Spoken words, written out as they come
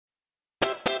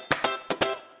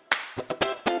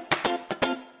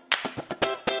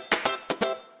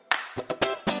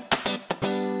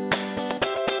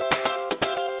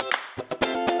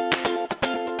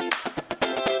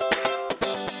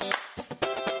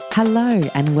Hello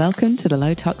and welcome to the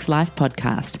Low Tox Life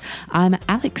podcast. I'm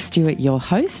Alex Stewart, your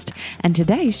host, and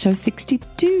today's show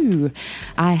 62.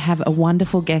 I have a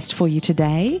wonderful guest for you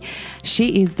today.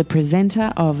 She is the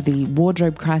presenter of the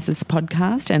Wardrobe Crisis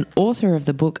podcast and author of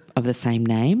the book of the same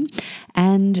name,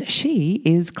 and she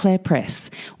is Clare Press.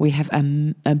 We have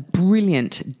a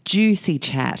brilliant, juicy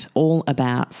chat all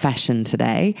about fashion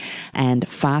today and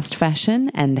fast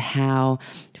fashion and how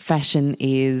fashion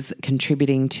is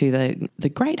contributing to the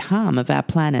great harm of our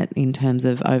planet in terms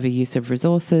of overuse of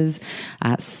resources,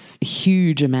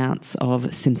 huge amounts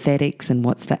of synthetics and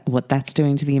what that's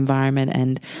doing to the environment.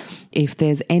 And if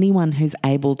there's anyone who's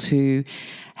able to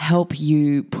help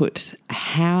you put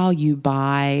how you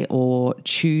buy or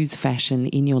choose fashion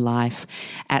in your life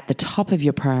at the top of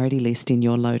your priority list in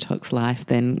your low tox life,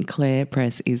 then Clare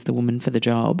Press is the woman for the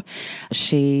job.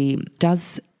 She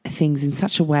does things in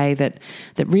such a way that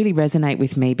really resonate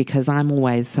with me because I'm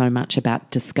always so much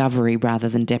about discovery rather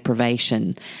than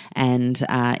deprivation. And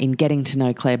in getting to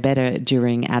know Clare better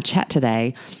during our chat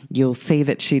today, you'll see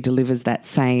that she delivers that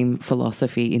same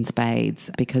philosophy in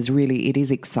spades, because really it is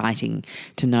exciting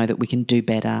to know that we can do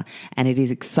better, and it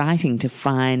is exciting to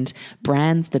find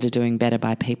brands that are doing better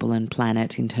by people and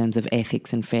planet in terms of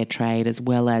ethics and fair trade as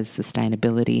well as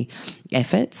sustainability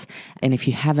efforts. And if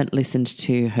you haven't listened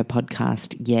to her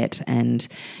podcast yet and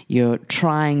you're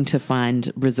trying to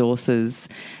find resources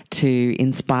to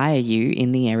inspire you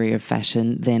in the area of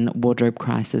fashion, then Wardrobe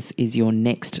Crisis is your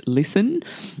next listen,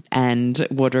 and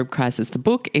Wardrobe Crisis, the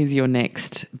book, is your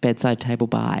next bedside table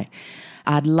buy.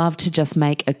 I'd love to just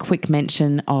make a quick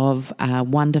mention of a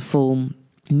wonderful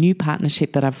new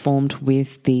partnership that I've formed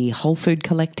with the Whole Food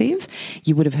Collective.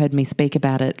 You would have heard me speak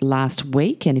about it last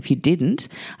week, and if you didn't,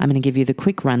 I'm going to give you the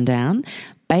quick rundown.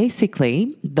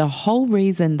 Basically, the whole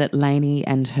reason that Lainey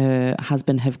and her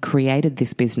husband have created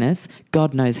this business,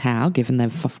 God knows how, given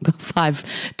they've got 5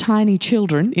 tiny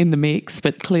children in the mix,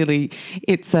 but clearly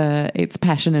it's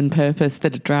passion and purpose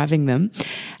that are driving them.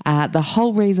 The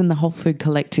whole reason the Whole Food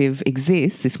Collective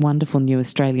exists, this wonderful new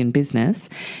Australian business,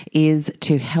 is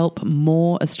to help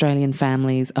more Australian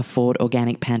families afford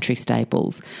organic pantry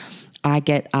staples. I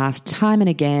get asked time and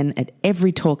again at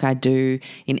every talk I do,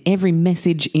 in every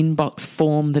message inbox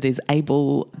form that is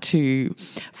able to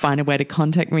find a way to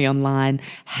contact me online,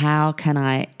 how can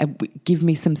I give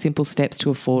me some simple steps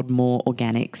to afford more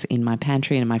organics in my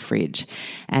pantry and in my fridge?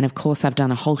 And of course, I've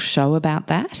done a whole show about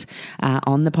that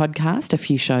on the podcast a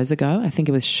few shows ago. I think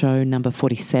it was show number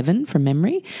 47 from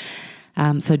memory.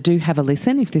 So do have a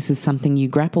listen if this is something you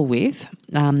grapple with.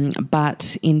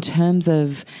 But in terms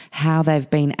of how they've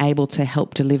been able to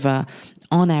help deliver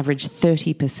on average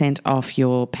 30% off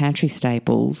your pantry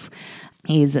staples,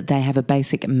 is that they have a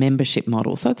basic membership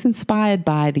model. So it's inspired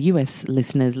by the US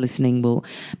listeners listening will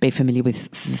be familiar with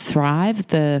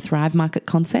the Thrive Market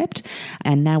concept.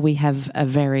 And now we have a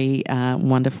very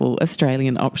wonderful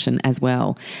Australian option as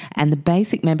well. And the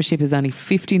basic membership is only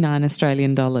 59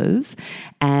 Australian dollars.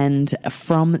 And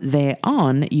from there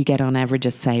on, you get on average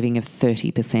a saving of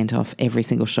 30% off every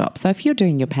single shop. So if you're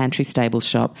doing your pantry stable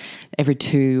shop every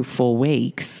 2-4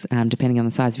 weeks, depending on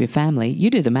the size of your family, you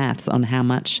do the maths on how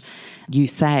much you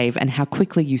save and how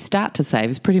quickly you start to save.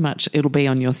 Is pretty much, it'll be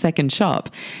on your second shop.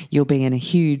 You'll be in a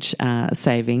huge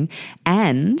saving.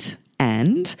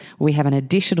 And we have an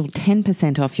additional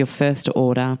 10% off your first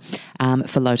order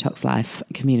for Low Tox Life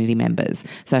community members.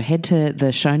 So head to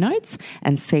the show notes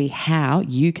and see how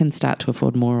you can start to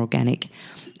afford more organic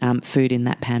food in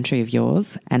that pantry of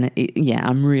yours. And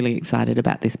I'm really excited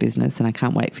about this business, and I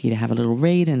can't wait for you to have a little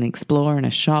read and explore and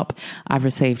a shop. I've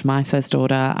received my first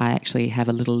order. I actually have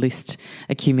a little list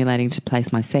accumulating to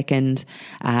place my second.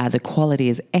 The quality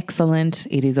is excellent.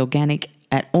 It is organic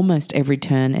at almost every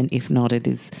turn, and if not, it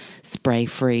is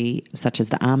spray-free, such as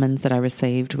the almonds that I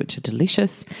received, which are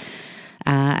delicious.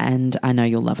 And I know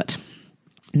you'll love it.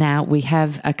 Now, we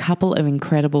have a couple of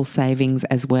incredible savings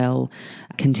as well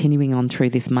continuing on through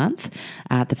this month.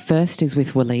 The first is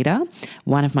with Weleda,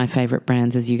 one of my favourite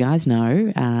brands, as you guys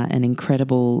know, an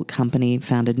incredible company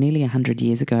founded nearly 100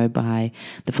 years ago by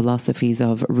the philosophies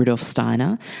of Rudolf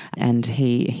Steiner. And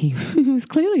he was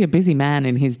clearly a busy man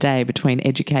in his day between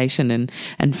education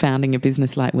and founding a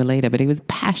business like Weleda, but he was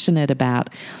passionate about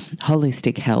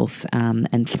holistic health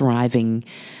and thriving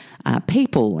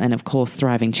people, and of course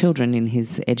thriving children in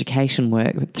his education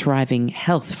work, thriving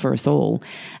health for us all.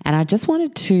 And I just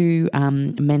wanted to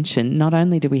mention, not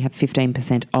only do we have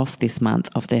 15% off this month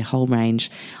off their whole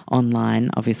range online,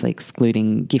 obviously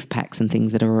excluding gift packs and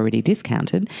things that are already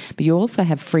discounted, but you also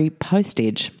have free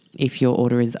postage if your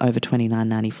order is over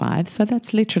 $29.95. So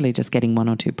that's literally just getting one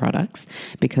or two products,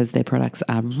 because their products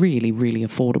are really, really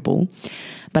affordable.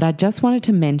 But I just wanted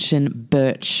to mention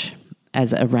Birch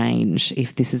as a range,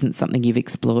 if this isn't something you've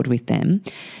explored with them.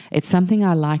 It's something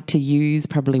I like to use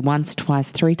probably once, twice,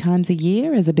 3 times a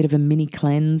year as a bit of a mini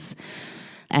cleanse.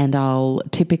 And I'll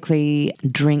typically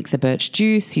drink the birch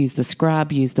juice, use the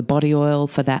scrub, use the body oil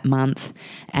for that month.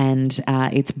 And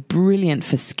it's brilliant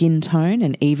for skin tone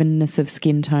and evenness of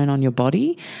skin tone on your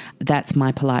body. That's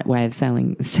my polite way of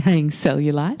saying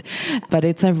cellulite. But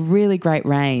it's a really great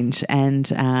range.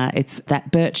 And it's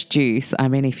that birch juice. I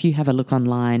mean, if you have a look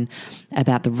online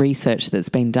about the research that's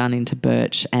been done into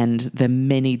birch and the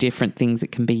many different things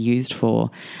it can be used for,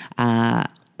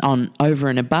 on over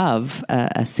and above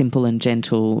a simple and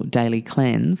gentle daily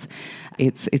cleanse,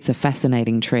 it's a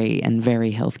fascinating tree and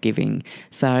very health giving.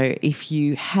 So if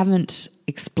you haven't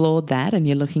explored that and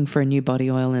you're looking for a new body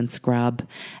oil and scrub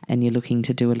and you're looking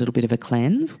to do a little bit of a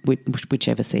cleanse,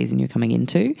 whichever season you're coming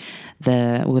into,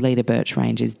 the Weleda Birch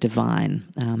range is divine.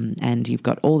 And you've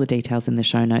got all the details in the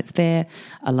show notes there,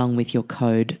 along with your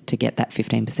code to get that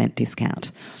 15%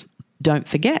 discount. Don't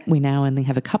forget, we now only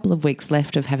have a couple of weeks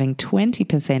left of having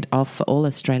 20% off for all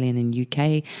Australian and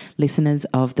UK listeners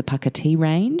of the Pucker Tea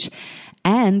range.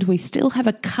 And we still have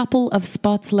a couple of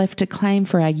spots left to claim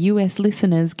for our US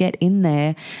listeners. Get in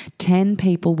there. 10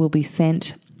 people will be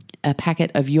sent a packet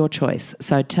of your choice.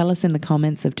 So tell us in the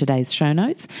comments of today's show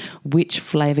notes which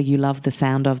flavour you love the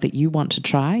sound of that you want to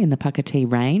try in the Pucker Tea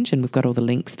range, and we've got all the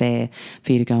links there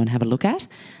for you to go and have a look at,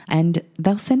 and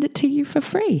they'll send it to you for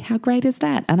free. How great is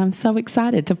that? And I'm so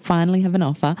excited to finally have an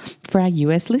offer for our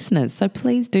US listeners. So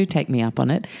please do take me up on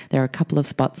it. There are a couple of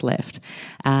spots left.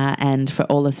 And for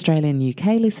all Australian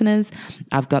UK listeners,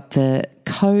 I've got the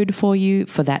code for you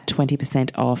for that 20%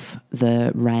 off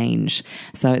the range.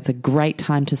 So it's a great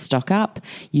time to stock up.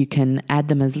 You can add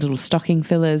them as little stocking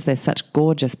fillers. There's such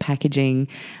gorgeous packaging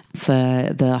for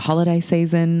the holiday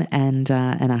season, and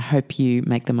I hope you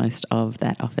make the most of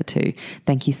that offer too.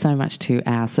 Thank you so much to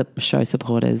our show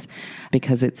supporters,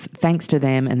 because it's thanks to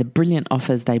them and the brilliant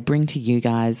offers they bring to you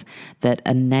guys that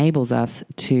enables us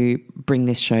to bring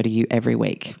this show to you every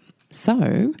week.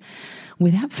 So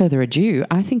without further ado,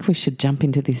 I think we should jump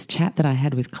into this chat that I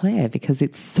had with Claire, because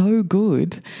it's so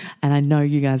good and I know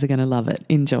you guys are going to love it.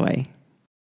 Enjoy.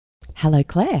 Hello,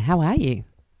 Claire. How are you?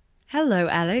 Hello,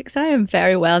 Alex. I am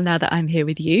very well now that I'm here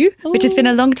with you, which has been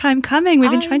a long time coming.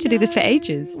 We've been trying to do this for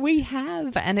ages. We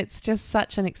have, and it's just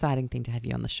such an exciting thing to have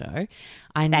you on the show.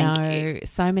 I know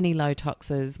so many low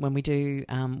toxers when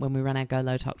we run our Go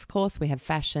Low Tox course, we have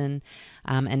fashion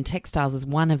and textiles as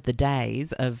one of the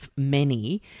days of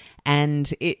many.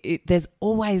 And there's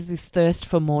always this thirst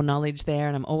for more knowledge there,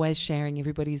 and I'm always sharing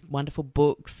everybody's wonderful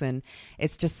books, and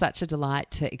it's just such a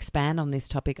delight to expand on this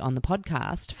topic on the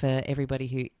podcast for everybody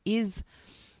who is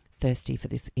thirsty for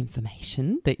this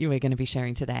information that you are going to be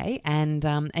sharing today. And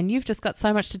you've just got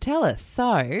so much to tell us.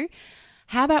 So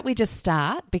how about we just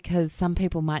start, because some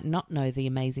people might not know the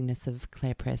amazingness of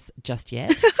Clare Press just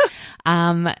yet,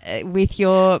 with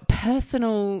your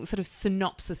personal sort of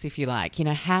synopsis, if you like. You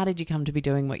know, how did you come to be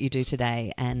doing what you do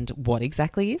today, and what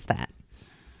exactly is that?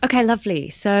 Okay, lovely.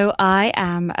 So I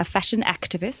am a fashion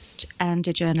activist and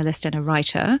a journalist and a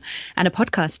writer and a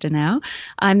podcaster now.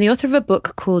 I'm the author of a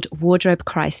book called Wardrobe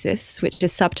Crisis, which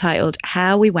is subtitled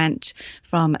How We Went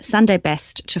from Sunday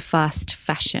Best to Fast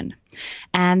Fashion.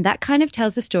 And that kind of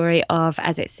tells the story of,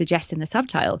 as it suggests in the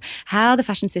subtitle, how the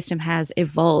fashion system has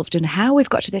evolved and how we've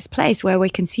got to this place where we're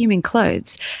consuming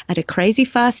clothes at a crazy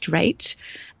fast rate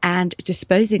and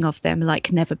disposing of them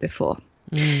like never before.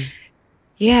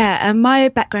 Yeah, and my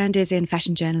background is in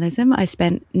fashion journalism. I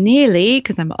spent nearly,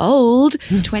 because I'm old,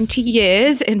 20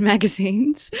 years in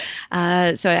magazines.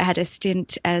 So I had a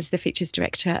stint as the features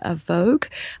director of Vogue.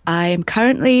 I am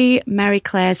currently Marie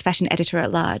Claire's fashion editor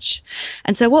at large.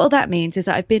 And so what all that means is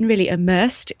that I've been really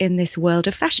immersed in this world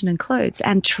of fashion and clothes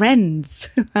and trends,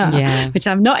 which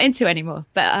I'm not into anymore.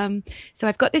 But so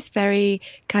I've got this very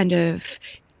kind of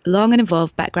long and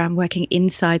involved background working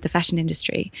inside the fashion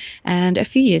industry. And a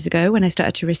few years ago, when I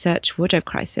started to research Wardrobe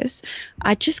Crisis,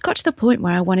 I just got to the point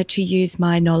where I wanted to use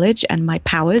my knowledge and my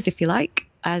powers, if you like,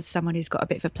 as someone who's got a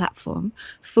bit of a platform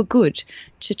for good,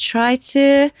 to try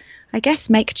to, I guess,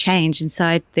 make change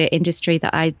inside the industry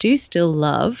that I do still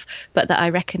love, but that I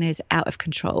reckon is out of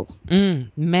control.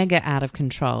 Mega out of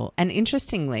control. And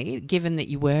interestingly, given that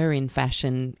you were in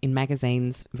fashion in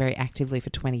magazines very actively for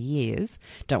 20 years,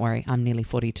 don't worry, I'm nearly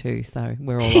 42, so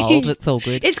we're all old. It's all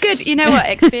good. It's good. You know what?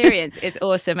 Experience is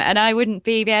awesome. And I wouldn't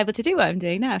be able to do what I'm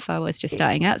doing now if I was just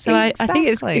starting out. So I think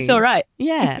it's all right.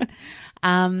 Yeah.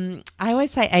 I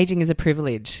always say aging is a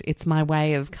privilege. It's my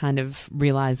way of kind of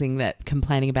realising that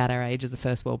complaining about our age is a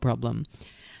first world problem.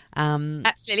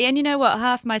 Absolutely. And you know what?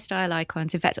 Half my style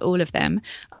icons, in fact, all of them,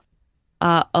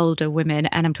 are older women.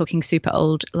 And I'm talking super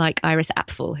old, like Iris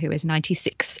Apfel, who is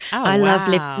 96. I love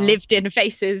lived in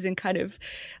faces and kind of,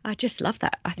 I just love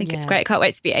that. I think it's great. I can't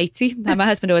wait to be 80. Now, my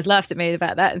husband always laughs at me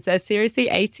about that and says, seriously,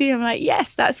 80? I'm like,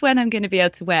 yes, that's when I'm going to be able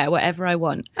to wear whatever I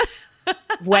want.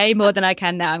 Way more than I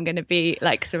can now. I'm going to be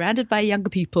like surrounded by younger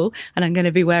people, and I'm going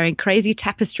to be wearing crazy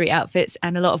tapestry outfits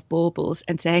and a lot of baubles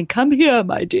and saying, come here,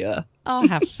 my dear. Oh,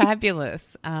 how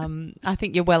fabulous. I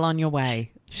think you're well on your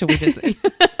way. Shall we just...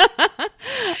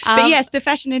 But yes, the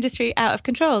fashion industry out of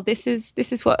control. This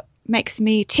is what makes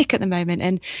me tick at the moment.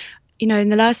 And you know, in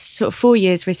the last sort of 4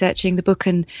 years researching the book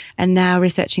and now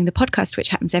researching the podcast, which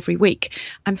happens every week,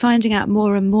 I'm finding out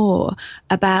more and more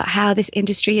about how this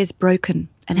industry is broken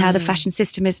and how the fashion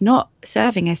system is not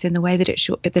serving us in the way that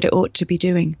it ought to be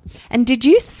doing. And did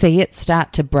you see it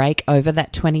start to break over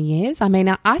that 20 years? I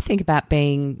mean, I think about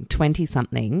being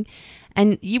 20-something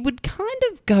and you would kind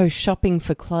of go shopping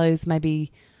for clothes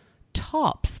maybe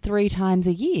tops 3 times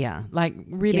a year, like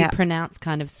really pronounced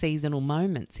kind of seasonal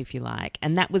moments, if you like.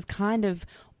 And that was kind of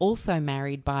also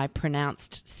married by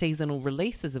pronounced seasonal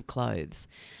releases of clothes.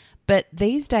 But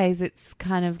these days it's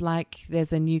kind of like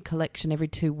there's a new collection every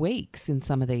 2 weeks in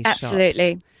some of these shops.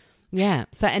 Absolutely. Yeah.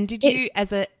 So, and did you,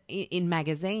 in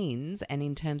magazines and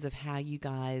in terms of how you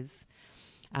guys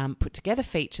put together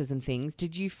features and things,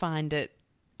 did you find it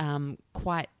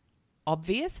quite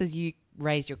obvious as you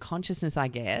raised your consciousness, I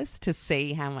guess, to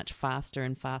see how much faster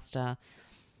and faster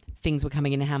things were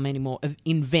coming in and how many more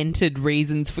invented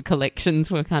reasons for collections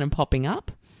were kind of popping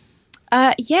up?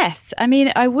 Yes. I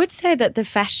mean, I would say that the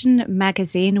fashion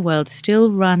magazine world still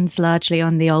runs largely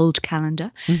on the old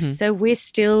calendar. Mm-hmm. So we're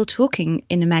still talking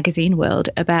in the magazine world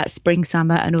about spring,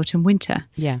 summer and autumn, winter.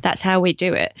 Yeah. That's how we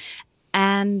do it.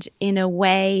 And in a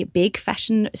way, big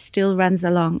fashion still runs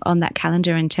along on that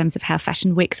calendar in terms of how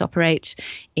fashion weeks operate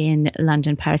in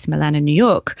London, Paris, Milan and New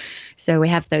York. So we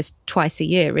have those twice a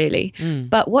year, really.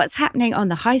 But what's happening on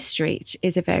the high street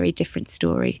is a very different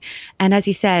story. And as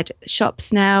you said,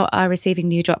 shops now are receiving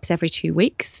new drops every 2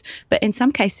 weeks, but in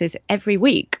some cases every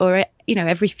week or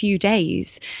every few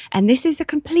days. And this is a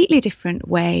completely different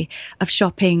way of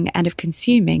shopping and of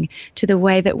consuming to the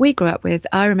way that we grew up with.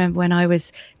 I remember when I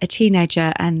was a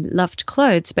teenager and loved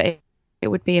clothes, but it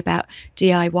would be about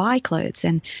DIY clothes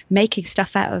and making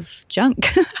stuff out of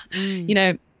junk.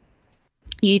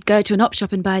 You'd go to an op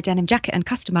shop and buy a denim jacket and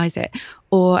customize it.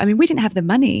 Or, I mean, we didn't have the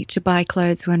money to buy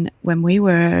clothes when we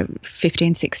were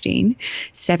 15, 16,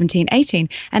 17, 18.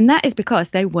 And that is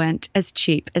because they weren't as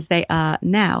cheap as they are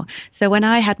now. So when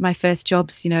I had my first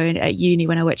jobs, at uni,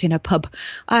 when I worked in a pub,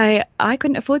 I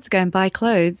couldn't afford to go and buy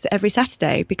clothes every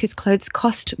Saturday because clothes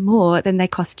cost more than they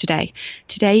cost today.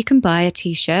 Today, you can buy a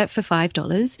T-shirt for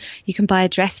 $5. You can buy a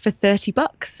dress for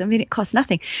 $30. I mean, it costs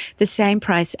nothing. The same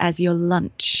price as your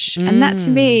lunch. And that,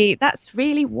 to me, that's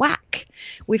really whack.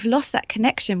 We've lost that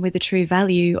connection with the true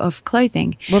value of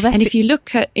clothing. Well, and if you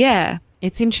look at,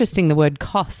 it's interesting, the word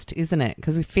cost, isn't it?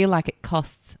 Because we feel like it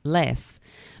costs less,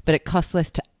 but it costs less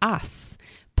to us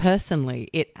personally.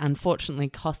 It unfortunately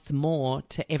costs more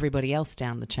to everybody else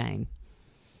down the chain.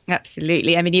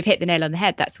 Absolutely. I mean, you've hit the nail on the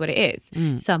head. That's what it is.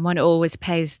 Someone always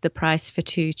pays the price for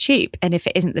too cheap. And if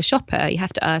it isn't the shopper, you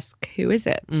have to ask, who is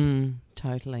it?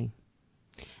 Totally.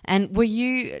 And were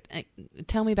you,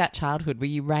 tell me about childhood, were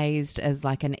you raised as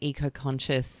like an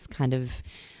eco-conscious kind of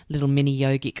little mini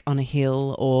yogic on a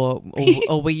hill or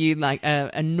were you like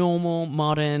a normal,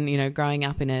 modern, growing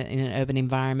up in an urban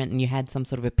environment and you had some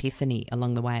sort of epiphany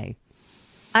along the way?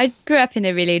 I grew up in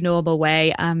a really normal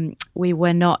way. We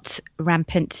were not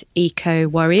rampant eco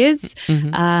warriors.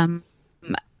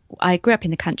 I grew up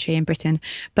in the country in Britain,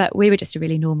 but we were just a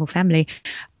really normal family.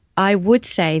 I would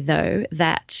say, though,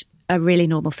 that a really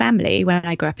normal family, when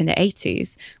I grew up in the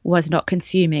 80s, was not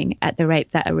consuming at the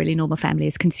rate that a really normal family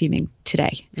is consuming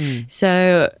today.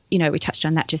 So, we touched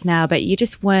on that just now, but you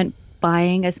just weren't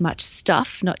buying as much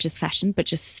stuff, not just fashion, but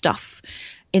just stuff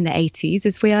in the 80s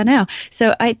as we are now.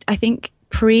 So I think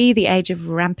pre the age of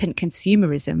rampant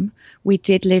consumerism, we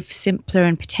did live simpler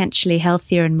and potentially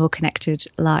healthier and more connected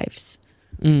lives.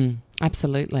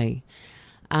 Absolutely.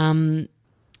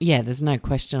 Yeah, there's no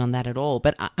question on that at all.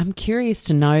 But I'm curious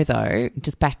to know, though,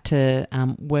 just back to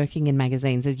working in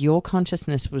magazines, as your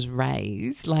consciousness was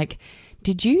raised, like,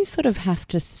 did you sort of have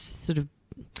to sort of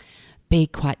be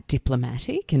quite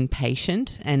diplomatic and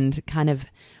patient and kind of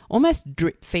almost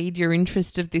drip feed your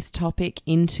interest of this topic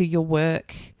into your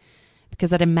work?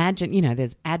 Because I'd imagine, you know,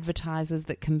 there's advertisers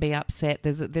that can be upset.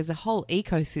 There's a whole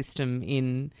ecosystem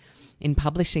in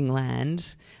publishing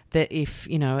land that if,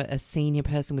 you know, a senior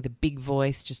person with a big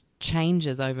voice just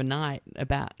changes overnight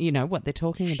about, you know, what they're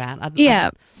talking about. Yeah.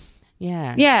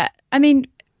 I mean,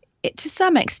 to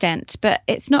some extent, but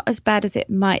it's not as bad as it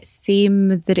might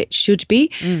seem that it should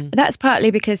be. That's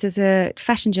partly because as a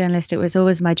fashion journalist, it was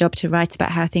always my job to write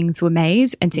about how things were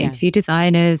made and to interview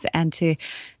designers and to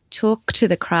talk to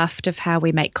the craft of how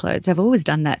we make clothes. I've always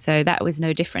done that, so that was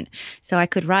no different. So I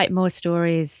could write more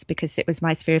stories because it was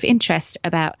my sphere of interest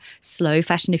about slow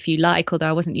fashion, if you like, although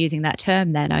I wasn't using that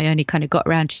term then. I only kind of got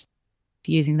around to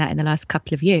using that in the last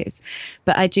couple of years.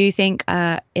 But I do think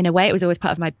in a way it was always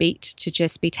part of my beat to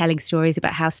just be telling stories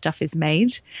about how stuff is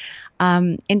made.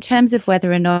 In terms of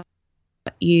whether or not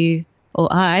you or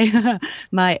I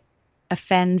might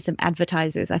offend some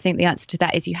advertisers, I think the answer to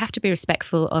that is you have to be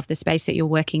respectful of the space that you're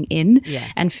working in.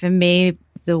 And for me,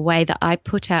 the way that I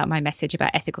put out my message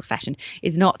about ethical fashion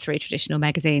is not through traditional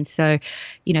magazines. So,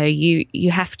 you know, you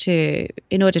have to,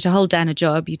 in order to hold down a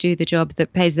job, you do the job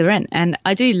that pays the rent. And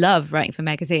I do love writing for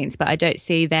magazines, but I don't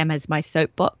see them as my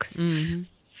soapbox.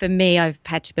 For me, I've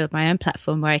had to build my own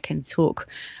platform where I can talk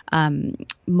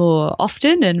more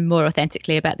often and more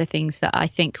authentically about the things that I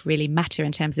think really matter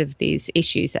in terms of these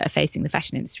issues that are facing the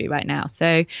fashion industry right now.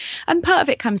 So, and part of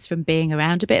it comes from being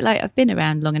around a bit. Like, I've been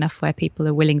around long enough where people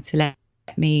are willing to let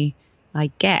me,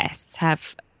 I guess,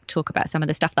 talk about some of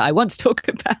the stuff that I want to talk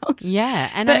about.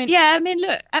 I mean,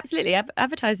 look, absolutely,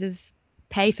 advertisers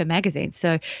pay for magazines,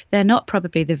 so they're not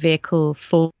probably the vehicle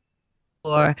for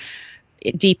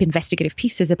deep investigative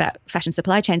pieces about fashion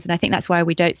supply chains. And I think that's why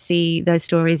we don't see those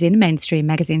stories in mainstream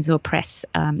magazines or press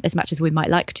as much as we might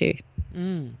like to.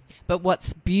 But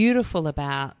what's beautiful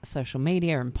about social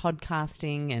media and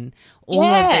podcasting and all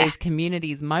of these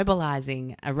communities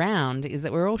mobilizing around is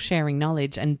that we're all sharing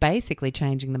knowledge and basically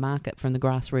changing the market from the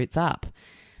grassroots up,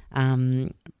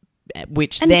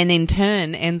 which then in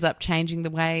turn ends up changing the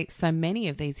way so many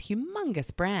of these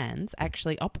humongous brands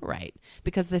actually operate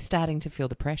because they're starting to feel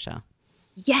the pressure.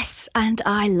 Yes, and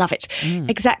I love it.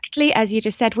 Exactly as you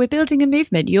just said, we're building a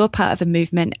movement. You're part of a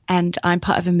movement and I'm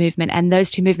part of a movement, and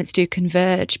those two movements do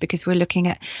converge because we're looking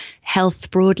at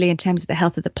health broadly in terms of the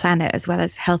health of the planet as well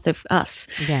as health of us.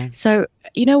 So,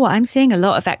 you know what, I'm seeing a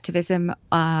lot of activism,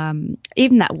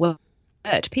 even that word.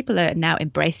 People are now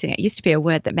embracing it. It used to be a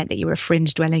word that meant that you were a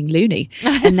fringe-dwelling loony,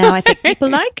 and now I think people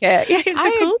like it. Yeah, it's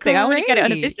a cool thing. I want to get it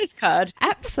on a business card.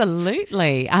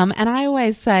 Absolutely. And I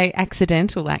always say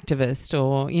accidental activist,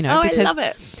 or, you know, because I love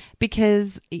it.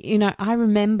 Because, you know, I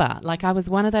remember, like, I was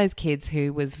one of those kids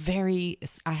who was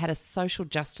I had a social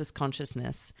justice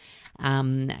consciousness.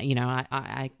 You know,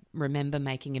 I remember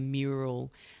making a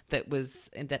mural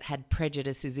that had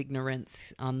prejudice is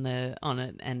ignorance on it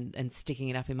and sticking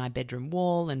it up in my bedroom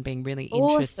wall and being really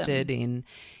interested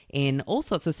in all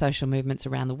sorts of social movements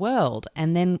around the world.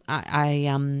 And then I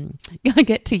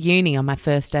get to uni on my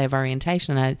first day of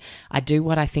orientation, and I do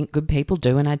what I think good people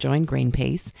do, and I join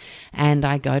Greenpeace, and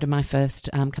I go to my first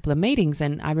couple of meetings,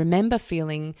 and I remember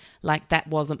feeling like that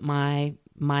wasn't my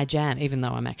jam, even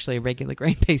though I'm actually a regular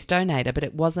Greenpeace donator, but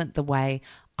it wasn't the way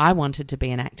I wanted to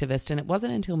be an activist. And it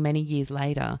wasn't until many years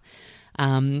later,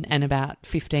 and about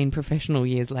 15 professional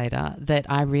years later, that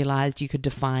I realised you could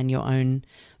define your own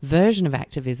version of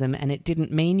activism, and it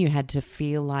didn't mean you had to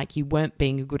feel like you weren't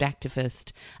being a good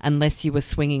activist unless you were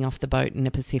swinging off the boat in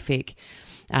the Pacific,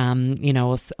 you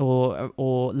know,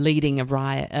 or leading a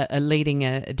riot, leading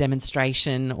a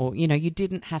demonstration, or, you know, you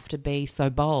didn't have to be so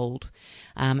bold.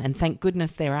 And thank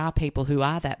goodness there are people who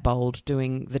are that bold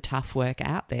doing the tough work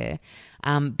out there.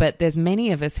 But there's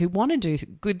many of us who want to do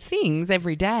good things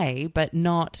every day, but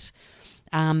not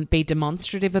be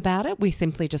demonstrative about it. We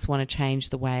simply just want to change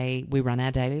the way we run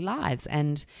our daily lives.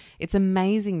 And it's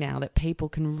amazing now that people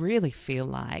can really feel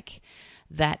like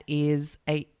that is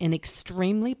an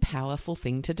extremely powerful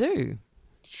thing to do.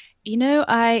 You know,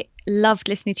 I loved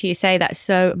listening to you say that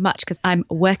so much because I'm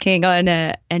working on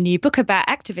a new book about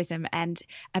activism and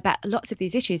about lots of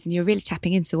these issues, and you're really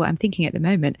tapping into what I'm thinking at the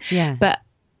moment. Yeah. But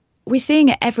we're seeing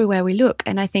it everywhere we look,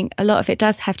 and I think a lot of it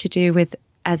does have to do with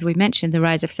as we mentioned, the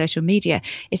rise of social media,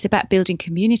 it's about building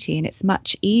community, and it's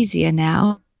much easier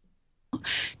now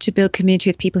to build community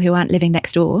with people who aren't living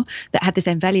next door that have the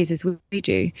same values as we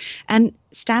do, and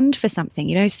stand for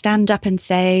something, stand up and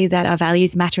say that our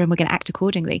values matter and we're going to act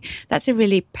accordingly. That's a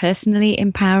really personally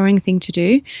empowering thing to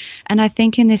do. And I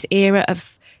think in this era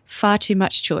of far too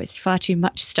much choice, far too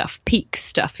much stuff, peak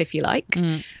stuff, if you like,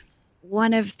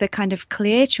 one of the kind of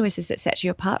clear choices that sets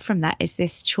you apart from that is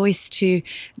this choice to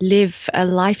live a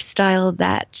lifestyle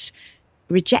that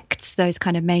rejects those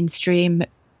kind of mainstream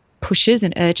pushes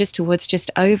and urges towards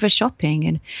just over shopping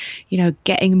and,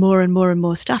 getting more and more and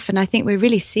more stuff. And I think we're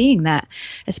really seeing that,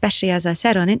 especially, as I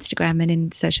said, on Instagram and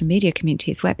in social media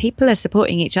communities, where people are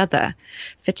supporting each other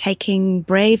for taking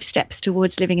brave steps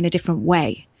towards living in a different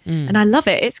way. And I love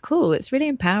it. It's cool. It's really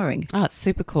empowering. Oh, it's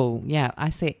super cool. Yeah, I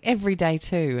see it every day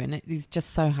too. And it is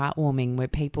just so heartwarming where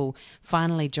people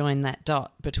finally join that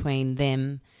dot between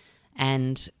them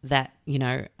and that,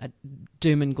 a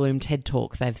doom and gloom TED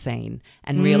talk they've seen,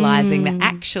 and realising that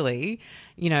actually,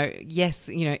 yes,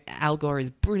 Al Gore is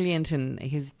brilliant and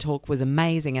his talk was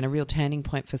amazing and a real turning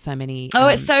point for so many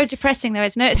it's so depressing though,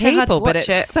 isn't it? It's people, so hard to watch, but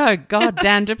it's so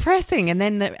goddamn depressing. And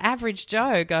then the average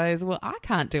Joe goes, well, I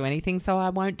can't do anything, so I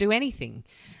won't do anything.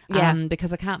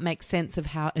 Because I can't make sense of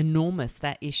how enormous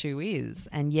that issue is.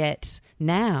 And yet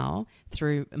now,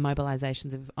 through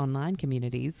mobilisations of online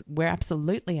communities, we're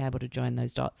absolutely able to join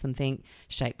those dots and think,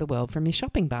 shape the world from your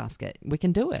shopping basket. We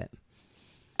can do it.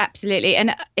 Absolutely.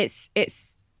 And it's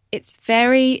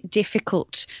very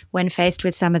difficult when faced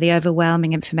with some of the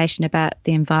overwhelming information about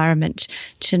the environment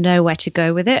to know where to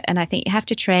go with it. And I think you have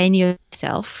to train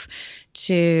yourself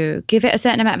to give it a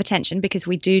certain amount of attention, because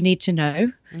we do need to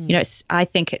know. I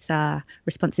think it's our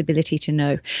responsibility to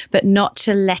know, but not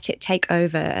to let it take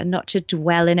over and not to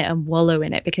dwell in it and wallow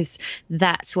in it, because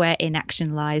that's where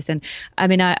inaction lies. And I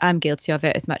mean, I'm guilty of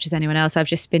it as much as anyone else. I've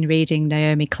just been reading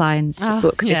Naomi Klein's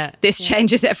book, This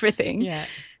Changes Everything. Yeah.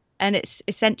 And it's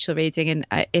essential reading.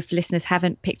 And if listeners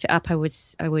haven't picked it up, I would,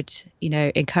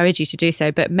 encourage you to do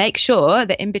so. But make sure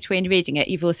that in between reading it,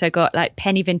 you've also got like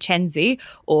Penny Vincenzi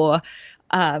or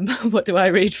what do I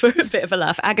read for a bit of a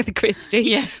laugh? Agatha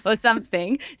Christie or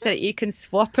something, so that you can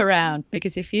swap around.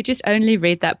 Because if you just only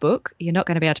read that book, you're not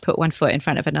going to be able to put one foot in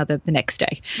front of another the next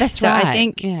day. That's right. So I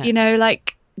think,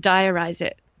 diarize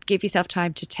it. Give yourself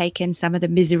time to take in some of the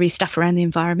misery stuff around the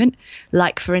environment.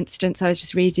 Like, for instance, I was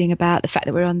just reading about the fact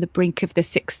that we're on the brink of the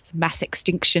 6th mass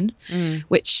extinction,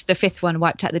 which the 5th one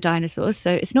wiped out the dinosaurs.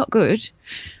 So it's not good.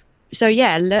 So,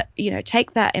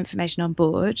 take that information on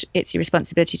board. It's your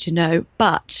responsibility to know,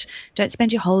 but don't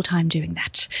spend your whole time doing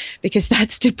that, because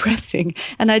that's depressing.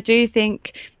 And I do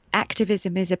think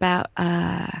activism is about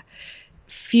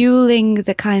fueling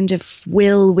the kind of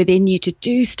will within you to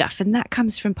do stuff, and that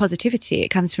comes from positivity. It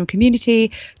comes from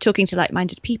community, talking to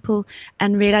like-minded people,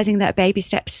 and realizing that baby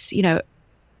steps,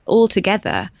 all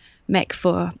together make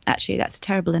for, actually that's a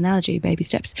terrible analogy, baby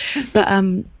steps, but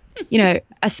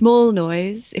a small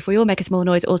noise, if we all make a small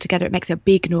noise all together, it makes a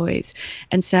big noise.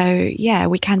 And so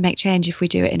we can make change if we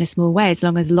do it in a small way, as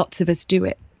long as lots of us do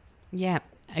it.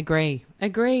 Agree.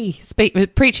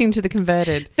 Preaching to the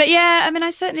converted. But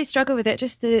I certainly struggle with it.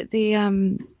 Just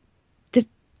the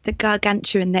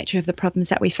gargantuan nature of the problems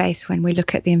that we face when we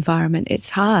look at the environment. It's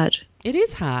hard. It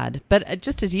is hard. But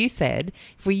just as you said,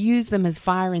 if we use them as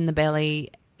fire in the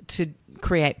belly to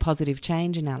create positive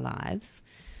change in our lives,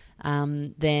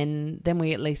 then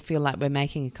we at least feel like we're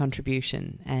making a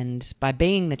contribution. And by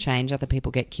being the change, other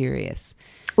people get curious.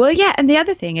 Well, and the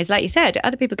other thing is, like you said,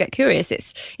 other people get curious.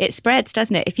 It spreads,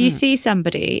 doesn't it? If you see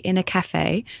somebody in a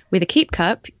cafe with a keep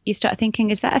cup, you start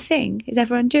thinking, is that a thing? Is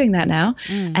everyone doing that now?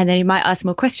 And then you might ask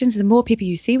more questions. The more people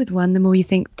you see with one, the more you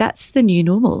think that's the new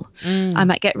normal. I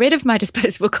might get rid of my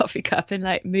disposable coffee cup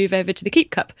and move over to the keep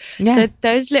cup. So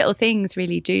those little things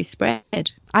really do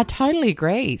spread. I totally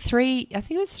agree. I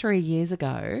think it was 3 years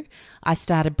ago, I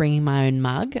started bringing my own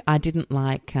mug. I didn't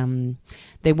like,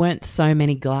 there weren't so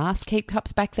many glass keep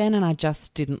cups back then, and I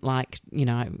just didn't like,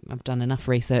 I've done enough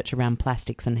research around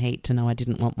plastics and heat to know I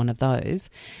didn't want one of those.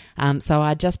 So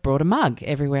I just brought a mug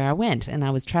everywhere I went, and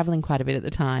I was travelling quite a bit at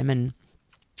the time, and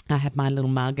I had my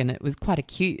little mug, and it was quite a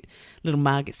cute little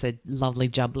mug. It said lovely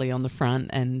jubbly on the front,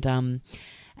 and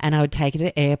I would take it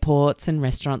to airports and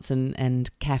restaurants and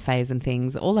cafes and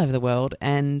things all over the world.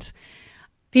 And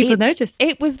people noticed.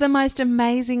 It was the most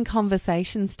amazing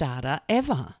conversation starter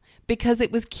ever, because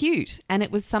it was cute and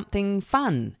it was something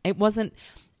fun. It wasn't,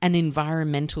 an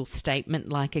environmental statement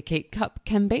like a keep cup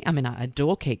can be. I mean, I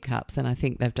adore keep cups, and I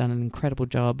think they've done an incredible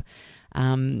job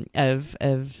of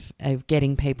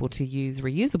getting people to use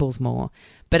reusables more.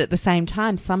 But at the same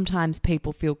time, sometimes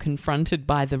people feel confronted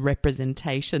by the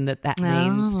representation that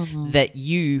means that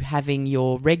you having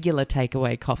your regular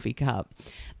takeaway coffee cup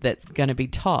that's going to be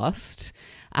tossed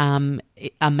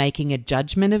are making a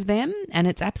judgment of them, and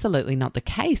it's absolutely not the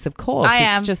case. Of course,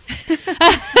 am just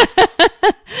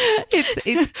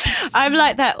I'm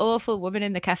like that awful woman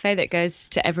in the cafe that goes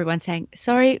to everyone saying,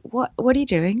 "Sorry, what are you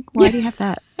doing? Why do you have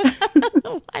that?"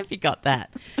 Why have you got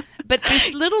that? But this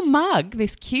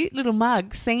cute little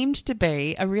mug, seemed to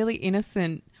be a really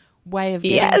innocent way of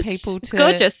getting people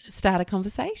to start a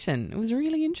conversation. It was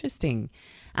really interesting.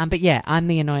 But yeah, I'm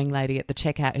the annoying lady at the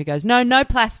checkout who goes, no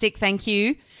plastic, thank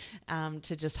you,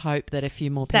 to just hope that a few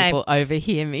more people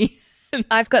overhear me.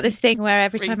 I've got this thing where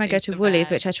every time I go to Woolies,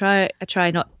 which I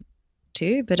try not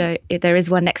to, but there is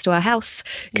one next to our house,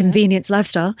 convenience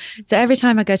lifestyle. So every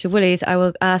time I go to Woolies, I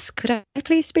will ask, could I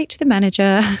please speak to the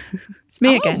manager? It's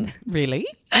me again. Really?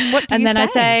 And what do and you then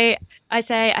say? I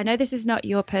say, I know this is not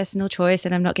your personal choice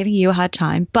and I'm not giving you a hard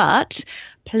time, but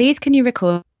please can you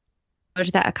record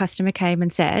that a customer came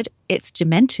and said, it's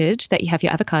demented that you have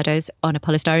your avocados on a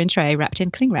polystyrene tray wrapped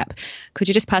in cling wrap. Could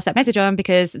you just pass that message on,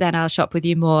 because then I'll shop with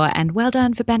you more, and well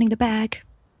done for banning the bag.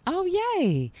 Oh,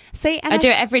 yay. See, and I do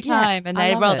it every time, and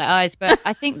they roll their eyes, but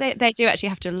I think they do actually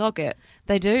have to log it.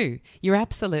 They do. You're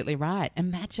absolutely right.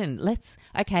 Imagine,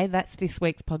 that's this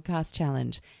week's podcast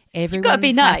challenge. Everyone You've got to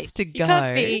be nice. Has to you go.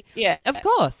 Can't be, Of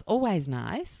course, always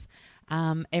nice.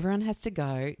 Everyone has to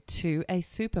go to a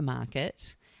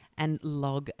supermarket and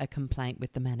log a complaint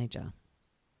with the manager.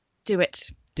 Do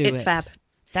it. It's fab.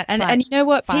 That's and you know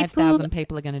what? 5,000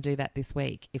 people are going to do that this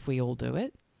week if we all do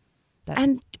it.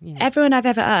 Everyone I've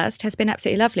ever asked has been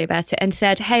absolutely lovely about it and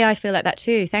said, hey, I feel like that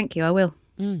too. Thank you. I will.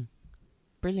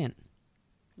 Brilliant.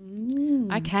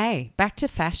 Okay, back to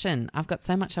fashion. I've got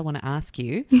so much I want to ask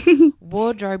you.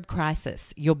 Wardrobe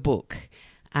Crisis, your book.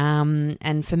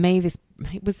 And for me,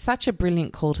 it was such a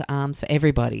brilliant call to arms for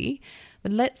everybody.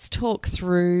 But let's talk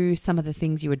through some of the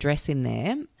things you address in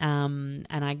there. And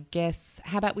I guess,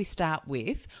 how about we start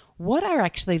with, what are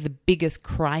actually the biggest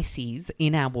crises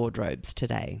in our wardrobes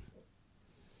today?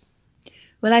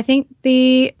 Well, I think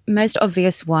the most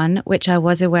obvious one, which I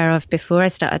was aware of before I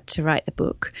started to write the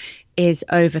book, is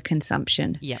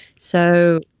overconsumption. Yeah.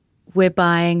 So we're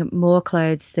buying more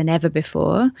clothes than ever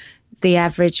before. The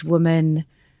average woman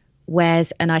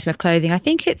wears an item of clothing. I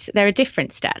think there are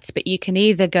different stats, but you can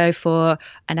either go for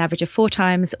an average of 4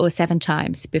 times or 7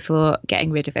 times before getting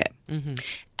rid of it. Mm-hmm.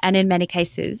 And in many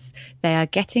cases, they are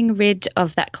getting rid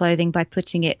of that clothing by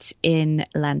putting it in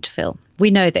landfill.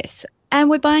 We know this. And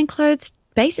we're buying clothes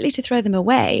basically to throw them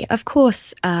away. Of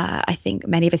course, I think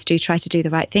many of us do try to do the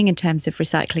right thing in terms of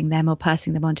recycling them or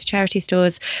passing them on to charity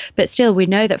stores. But still, we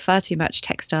know that far too much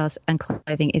textiles and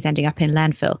clothing is ending up in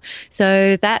landfill.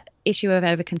 So that issue of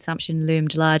overconsumption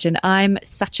loomed large, and I'm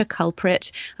such a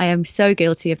culprit. I am so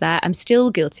guilty of that. I'm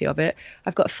still guilty of it.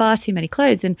 I've got far too many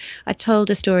clothes, and I told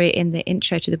a story in the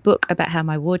intro to the book about how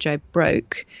my wardrobe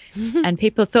broke and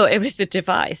people thought it was a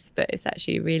device, but it's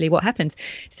actually really what happens.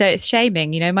 So it's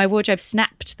shaming, my wardrobe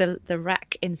snapped, the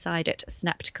rack inside it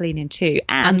snapped clean in two,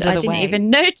 and I didn't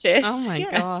even notice. Oh my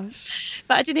gosh.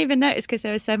 But I didn't even notice because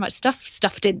there was so much stuff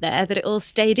stuffed in there that it all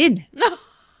stayed in.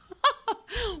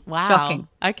 Wow. Shocking.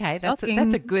 Okay, that's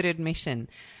a good admission.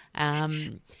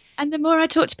 And the more I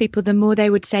talked to people, the more they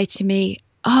would say to me,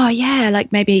 oh yeah,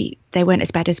 like maybe they weren't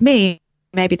as bad as me.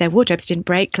 Maybe their wardrobes didn't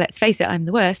break. Let's face it, I'm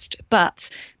the worst. But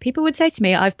people would say to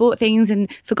me, I've bought things and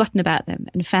forgotten about them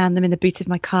and found them in the boot of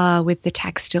my car with the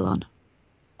tag still on.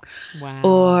 Wow.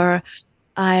 Or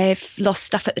I've lost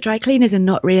stuff at the dry cleaners and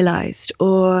not realised.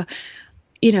 Or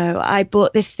I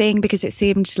bought this thing because it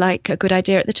seemed like a good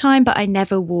idea at the time, but I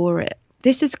never wore it.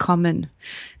 This is common.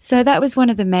 So that was one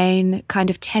of the main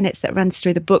kind of tenets that runs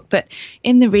through the book. But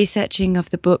in the researching of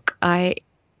the book, I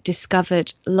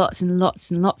discovered lots and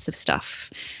lots and lots of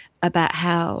stuff about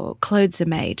how clothes are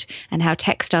made and how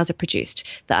textiles are produced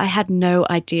that I had no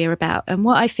idea about. And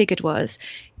what I figured was,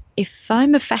 if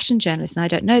I'm a fashion journalist and I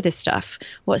don't know this stuff,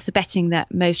 what's the betting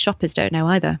that most shoppers don't know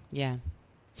either? Yeah.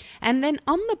 And then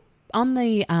on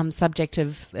the subject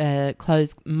of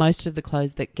clothes, most of the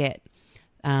clothes that get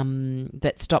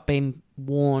that stop being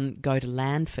worn go to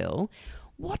landfill.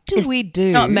 What do we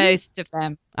do? Not most of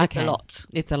them. It's okay. A lot.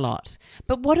 It's a lot.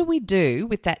 But what do we do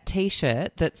with that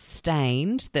T-shirt that's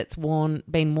stained, that's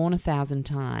been worn 1,000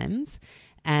 times,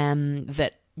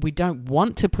 that we don't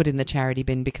want to put in the charity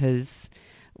bin because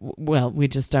well, we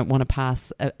just don't want to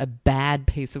pass a bad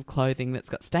piece of clothing that's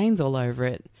got stains all over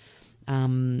it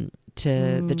to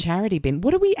the charity bin.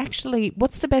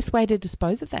 What's the best way to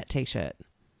dispose of that T-shirt?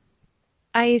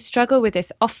 I struggle with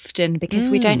this often because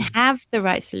we don't have the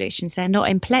right solutions. They're not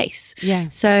in place. Yeah.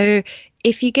 So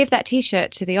if you give that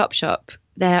T-shirt to the op shop,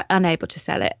 they're unable to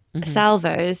sell it.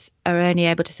 Salvos are only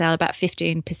able to sell about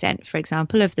 15%, for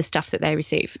example, of the stuff that they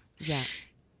receive. Yeah.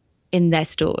 In their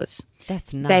stores.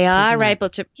 That's nuts. They are able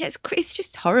to. Yeah, it's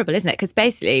just horrible, isn't it? Because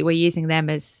basically we're using them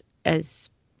as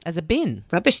a bin,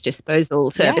 rubbish disposal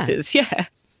services. Yeah.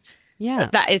 Yeah.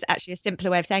 That is actually a simpler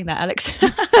way of saying that, Alex.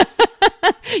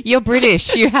 You're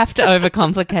British. You have to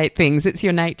overcomplicate things. It's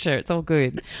your nature. It's all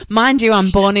good. Mind you, I'm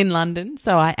born in London,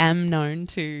 so I am known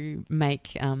to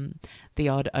make the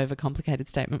odd overcomplicated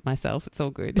statement myself. It's all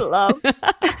good. Love. But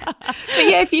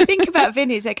yeah, if you think about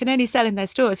Vinnies, they can only sell in their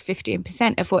stores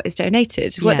 15% of what is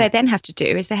donated. What they then have to do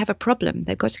is they have a problem.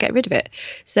 They've got to get rid of it.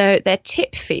 So their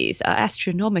tip fees are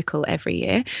astronomical every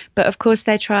year. But of course,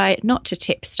 they try not to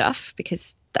tip stuff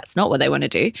because that's not what they want to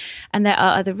do. And there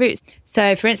are other routes.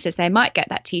 So, for instance, they might get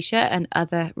that T-shirt and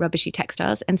other rubbishy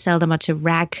textiles and sell them onto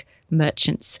rag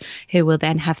merchants who will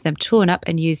then have them torn up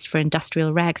and used for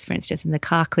industrial rags, for instance, in the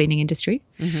car cleaning industry.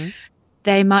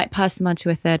 They might pass them on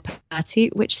to a third party,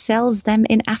 which sells them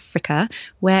in Africa,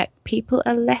 where people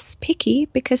are less picky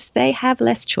because they have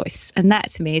less choice. And that,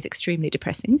 to me, is extremely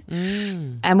depressing.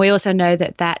 And we also know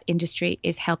that that industry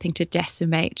is helping to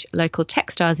decimate local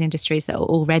textiles industries that are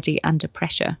already under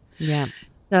pressure. Yeah.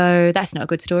 So that's not a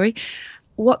good story.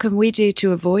 What can we do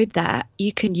to avoid that?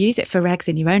 You can use it for rags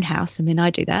in your own house. I mean,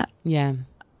 I do that. Yeah.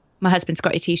 My husband's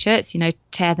got T-shirts,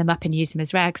 tear them up and use them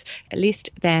as rags. At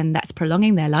least then that's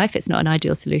prolonging their life. It's not an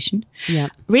ideal solution. Yeah.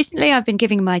 Recently, I've been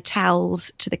giving my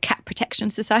towels to the Cat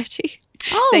Protection Society.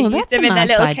 Oh, so that's them a in nice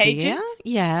their little idea. cages.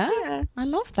 Yeah. I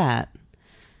love that.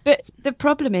 But the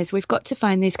problem is we've got to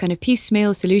find these kind of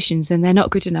piecemeal solutions and they're not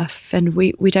good enough. And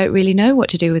we don't really know what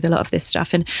to do with a lot of this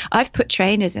stuff. And I've put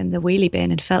trainers in the wheelie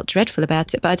bin and felt dreadful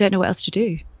about it, but I don't know what else to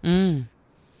do.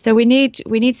 So we need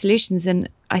solutions, and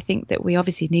I think that we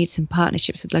obviously need some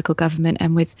partnerships with local government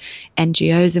and with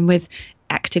NGOs and with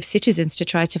active citizens to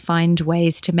try to find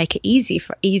ways to make it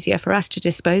easier for us to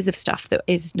dispose of stuff that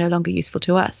is no longer useful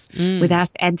to us without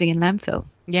ending in landfill.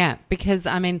 Yeah, because,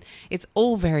 I mean, it's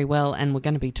all very well, and we're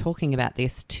going to be talking about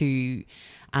this to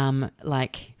kind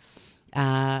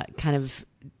of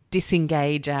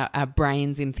disengage our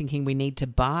brains in thinking we need to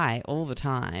buy all the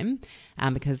time,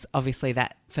 because obviously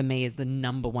that for me is the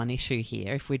number one issue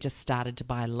here. If we just started to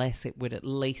buy less, it would at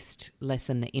least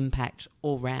lessen the impact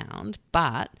all round.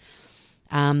 But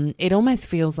it almost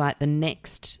feels like the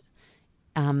next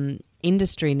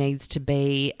industry needs to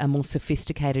be a more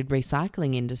sophisticated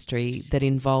recycling industry that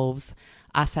involves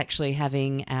us actually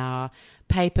having our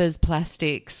papers,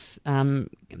 plastics,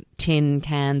 tin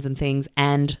cans and things,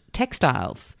 and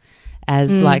textiles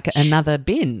as like another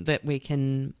bin that we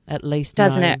can at least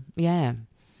Doesn't know. it? Yeah.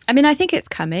 I mean, I think it's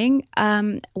coming.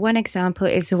 One example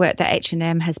is the work that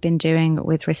H&M has been doing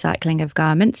with recycling of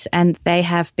garments, and they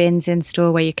have bins in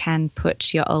store where you can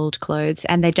put your old clothes,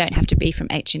 and they don't have to be from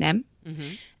H&M.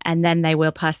 And then they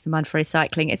will pass them on for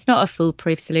recycling. It's not a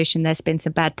foolproof solution. There's been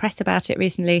some bad press about it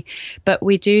recently, but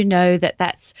we do know that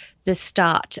that's the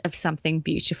start of something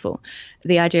beautiful.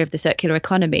 The idea of the circular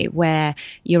economy, where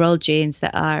your old jeans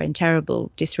that are in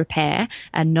terrible disrepair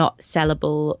and not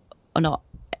sellable or not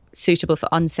suitable for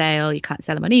on sale, you can't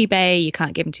sell them on eBay, you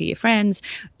can't give them to your friends,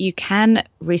 you can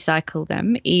recycle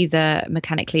them either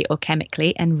mechanically or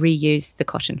chemically and reuse the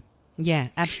cotton. Yeah,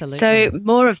 absolutely. So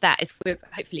more of that is we're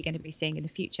hopefully going to be seeing in the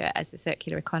future as the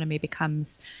circular economy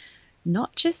becomes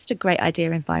not just a great idea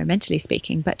environmentally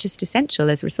speaking, but just essential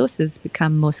as resources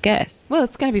become more scarce. Well,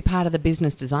 it's going to be part of the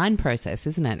business design process,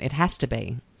 isn't it? It has to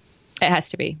be. It has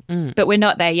to be. But we're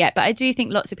not there yet. But I do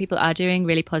think lots of people are doing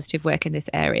really positive work in this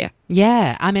area.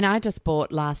 Yeah. I mean, I just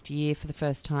bought last year for the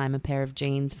first time a pair of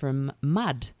jeans from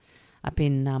Mud up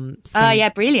in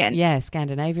brilliant. Yeah,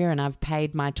 Scandinavia, and I've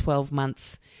paid my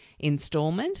 12-month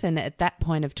installment, and at that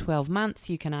point of 12 months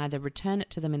you can either return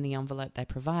it to them in the envelope they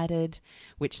provided,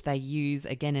 which they use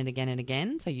again and again and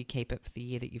again, so you keep it for the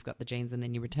year that you've got the jeans and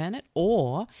then you return it,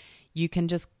 or you can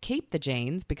just keep the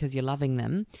jeans because you're loving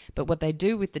them, but what they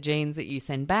do with the jeans that you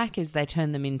send back is they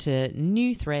turn them into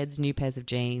new threads, new pairs of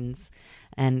jeans,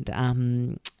 and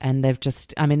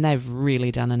they've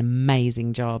really done an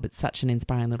amazing job. It's such an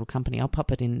inspiring little company. I'll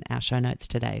pop it in our show notes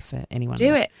today for anyone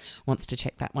who wants to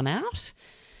check that one out.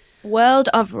 World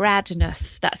of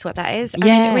radness. That's what that is.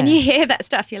 Yeah. I mean, when you hear that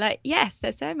stuff, you're like, yes,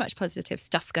 there's so much positive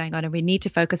stuff going on, and we need to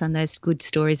focus on those good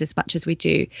stories as much as we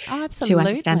do to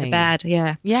understand the bad.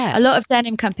 Yeah. Yeah. A lot of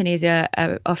denim companies are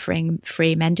offering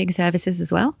free mending services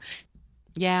as well.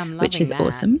 Yeah, I'm loving which is that.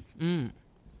 awesome.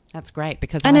 That's great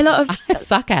because and I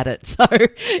suck at it. So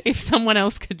if someone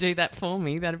else could do that for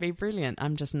me, that'd be brilliant.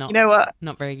 I'm just not,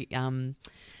 not very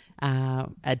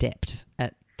adept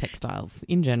at textiles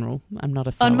in general. I'm not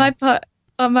a sewer.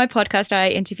 On my podcast, I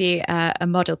interview a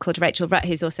model called Rachel Rutt,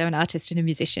 who's also an artist and a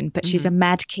musician, but she's a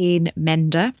mad keen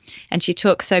mender, and she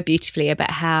talks so beautifully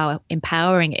about how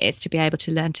empowering it is to be able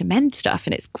to learn to mend stuff,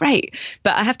 and it's great.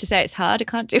 But I have to say it's hard. I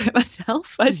can't do it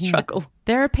myself. I struggle.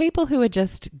 There are people who are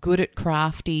just good at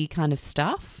crafty kind of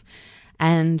stuff,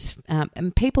 and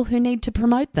people who need to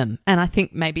promote them. And I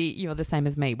think maybe you're the same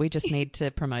as me. We just need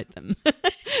to promote them.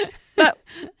 But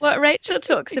what Rachel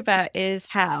talks about is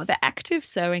how the act of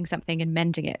sewing something and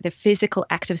mending it, the physical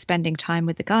act of spending time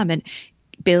with the garment,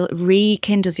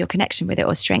 rekindles your connection with it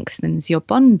or strengthens your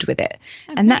bond with it.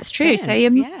 And that's true. Sense. So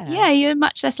you're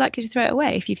much less likely to throw it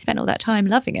away if you've spent all that time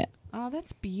loving it. Oh,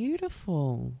 that's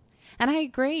beautiful. And I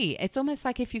agree. It's almost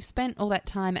like if you've spent all that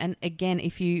time, and again,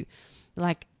 if you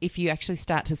actually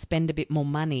start to spend a bit more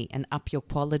money and up your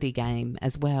quality game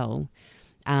as well,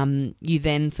 you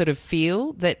then sort of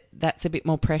feel that that's a bit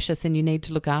more precious and you need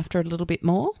to look after it a little bit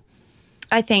more?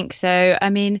 I think so. I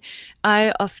mean,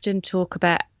 I often talk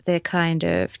about the kind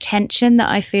of tension that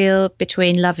I feel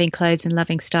between loving clothes and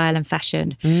loving style and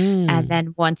fashion, and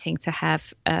then wanting to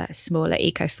have a smaller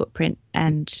eco footprint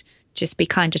and just be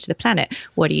kinder to the planet.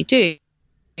 What do you do?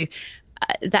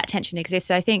 That tension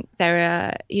exists. I think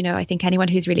I think anyone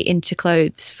who's really into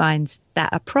clothes finds that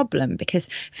a problem, because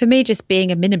for me, just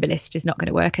being a minimalist is not going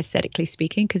to work aesthetically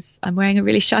speaking, because I'm wearing a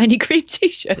really shiny green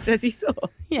t-shirt, as you saw.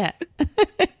 Yeah.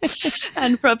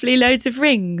 And probably loads of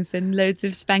rings and loads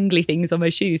of spangly things on my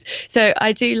shoes. So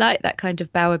I do like that kind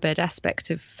of bowerbird aspect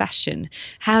of fashion.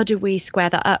 How do we square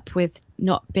that up with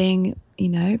not being,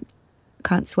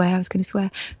 can't swear, I was going to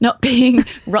swear, not being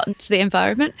rotten to the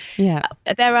environment? Yeah.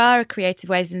 There are creative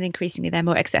ways, and increasingly they're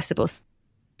more accessible.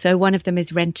 So one of them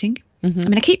is renting. I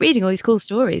mean, I keep reading all these cool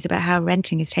stories about how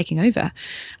renting is taking over.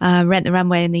 Rent the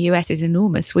Runway in the US is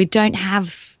enormous. We don't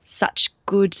have such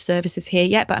good services here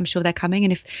yet, but I'm sure they're coming.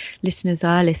 And if listeners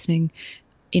are listening,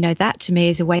 that to me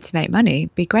is a way to make money.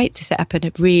 It'd be great to set up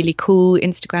a really cool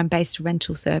Instagram-based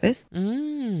rental service.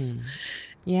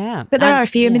 Yeah. But there are a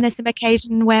few. I mean, there's some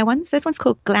occasion wear ones. There's one's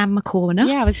called Glam Corner.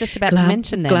 Yeah, I was just about to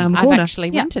mention them. I've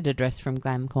actually rented a dress from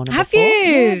Glam Corner Have before.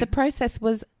 you? Yeah, the process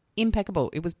was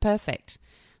impeccable. It was perfect.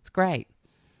 It's great.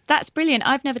 That's brilliant.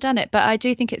 I've never done it, but I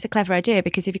do think it's a clever idea,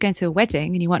 because if you're going to a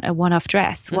wedding and you want a one-off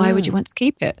dress, why would you want to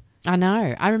keep it? I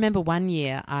know. I remember one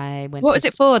year I went What was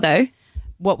it for, though?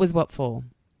 What was what for?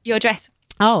 Your dress.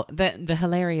 Oh, the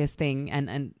hilarious thing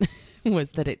and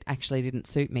was that it actually didn't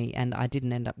suit me and I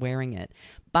didn't end up wearing it.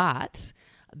 But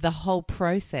the whole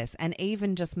process, and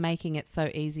even just making it so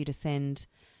easy to send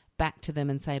back to them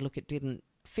and say, look, it didn't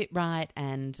fit right,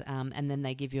 and then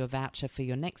they give you a voucher for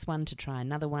your next one to try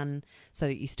another one so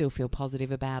that you still feel positive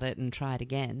about it and try it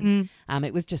again.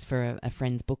 It was just for a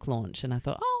friend's book launch, and I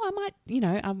thought, I might,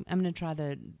 I'm going to try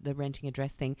the renting a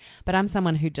dress thing. But I'm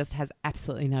someone who just has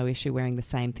absolutely no issue wearing the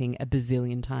same thing a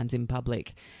bazillion times in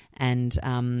public, and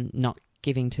not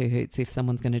giving two hoots if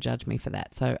someone's going to judge me for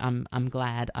that. So I'm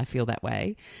glad I feel that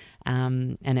way.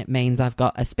 And it means I've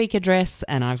got a speaker dress,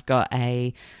 and I've got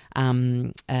a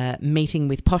meeting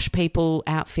with posh people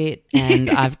outfit, and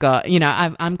I've got,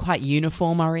 I'm quite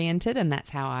uniform oriented, and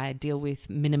that's how I deal with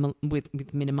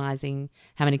minimizing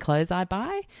how many clothes I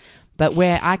buy. But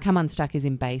where I come unstuck is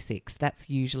in basics. That's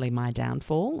usually my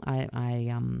downfall.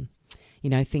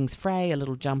 Things fray, a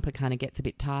little jumper kind of gets a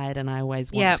bit tired, and I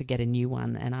always want to get a new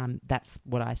one, and that's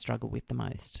what I struggle with the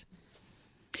most.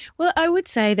 Well, I would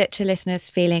say that to listeners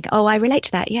feeling, I relate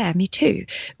to that. Yeah, me too.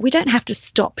 We don't have to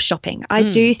stop shopping. I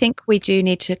do think we do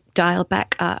need to dial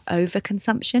back our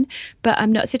overconsumption, but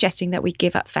I'm not suggesting that we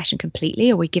give up fashion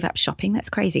completely or we give up shopping. That's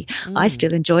crazy. I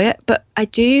still enjoy it, but I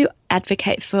do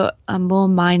advocate for a more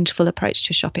mindful approach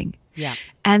to shopping. Yeah.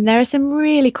 And there are some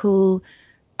really cool,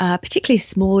 particularly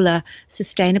smaller,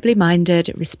 sustainably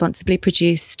minded, responsibly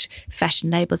produced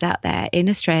fashion labels out there in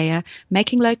Australia,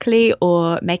 making locally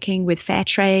or making with fair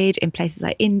trade in places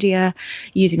like India,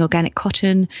 using organic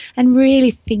cotton, and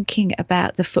really thinking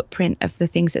about the footprint of the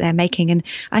things that they're making. And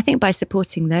I think by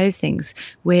supporting those things,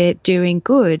 we're doing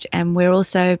good, and we're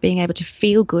also being able to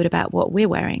feel good about what we're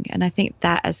wearing. And I think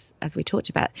that, as we talked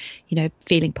about,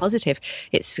 feeling positive,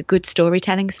 it's good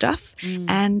storytelling stuff.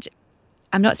 And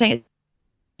I'm not saying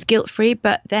guilt-free.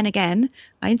 But then again,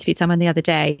 I interviewed someone the other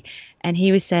day and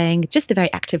he was saying just the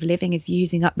very act of living is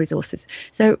using up resources.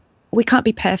 So we can't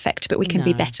be perfect, but we can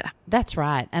be better. That's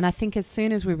right. And I think as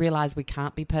soon as we realise we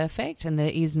can't be perfect and there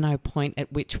is no point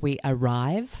at which we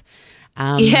arrive,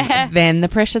 then the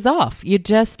pressure's off. You're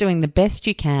just doing the best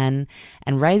you can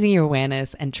and raising your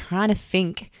awareness and trying to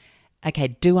think, okay,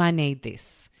 do I need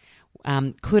this?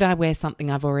 Could I wear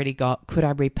something I've already got? Could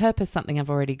I repurpose something I've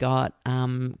already got?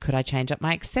 Could I change up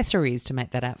my accessories to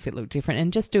make that outfit look different?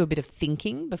 And just do a bit of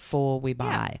thinking before we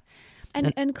buy.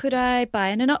 And could I buy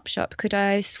in an op shop? Could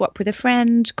I swap with a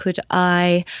friend? Could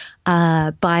I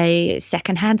buy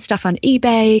secondhand stuff on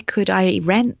eBay? Could I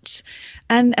rent?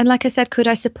 And like I said, could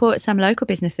I support some local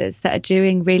businesses that are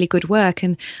doing really good work?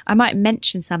 And I might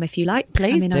mention some if you like.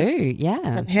 Please do, I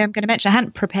don't know who I'm going to mention. I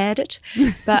hadn't prepared it.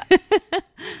 But,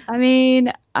 I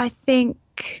mean, I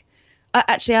think...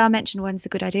 Actually, I'll mention one's a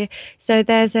good idea. So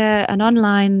there's an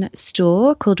online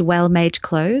store called Well Made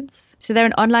Clothes. So they're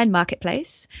an online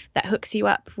marketplace that hooks you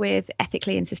up with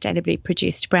ethically and sustainably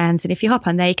produced brands. And if you hop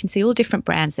on there, you can see all different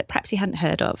brands that perhaps you hadn't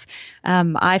heard of.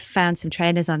 I've found some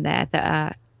trainers on there that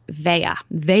are Veja.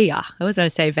 I was going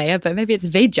to say Veja, but maybe it's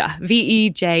Veja,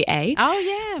 Veja. Oh,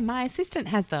 yeah. My assistant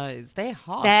has those. They're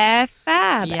hot. They're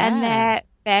fab. Yeah. And they're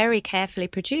very carefully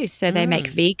produced. So they make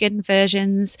vegan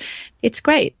versions. It's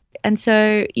great. And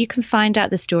so you can find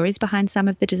out the stories behind some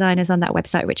of the designers on that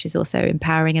website, which is also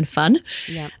empowering and fun.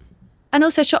 Yeah. And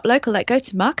also shop local, like go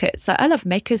to markets. I love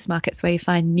makers markets where you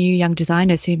find new young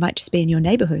designers who might just be in your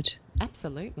neighborhood.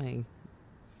 Absolutely.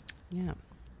 Yeah.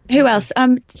 Who else?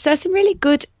 So some really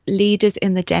good leaders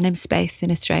in the denim space in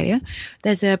Australia.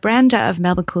 There's a brand out of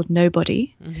Melbourne called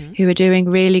Nobody who are doing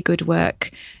really good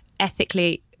work,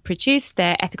 ethically produced.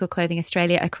 They're Ethical Clothing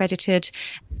Australia accredited.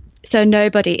 So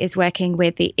Nobody is working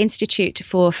with the Institute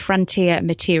for Frontier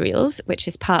Materials, which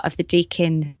is part of the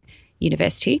Deakin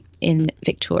University in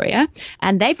Victoria.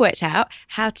 And they've worked out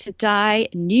how to dye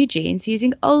new jeans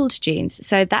using old jeans.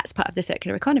 So that's part of the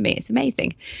circular economy. It's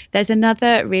amazing. There's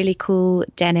another really cool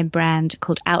denim brand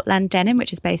called Outland Denim,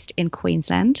 which is based in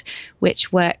Queensland,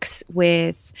 which works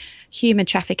with human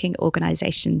trafficking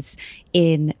organisations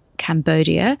in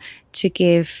Cambodia to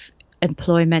give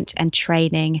employment and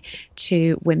training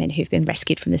to women who've been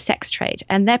rescued from the sex trade.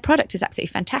 And their product is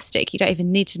absolutely fantastic. You don't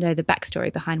even need to know the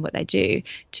backstory behind what they do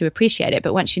to appreciate it.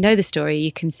 But once you know the story,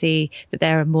 you can see that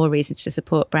there are more reasons to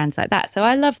support brands like that. So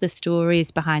I love the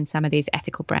stories behind some of these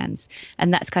ethical brands.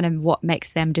 And that's kind of what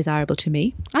makes them desirable to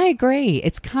me. I agree.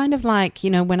 It's kind of like,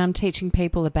 when I'm teaching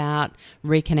people about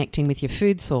reconnecting with your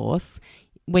food source,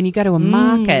 when you go to a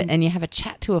market and you have a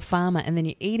chat to a farmer and then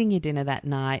you're eating your dinner that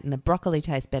night and the broccoli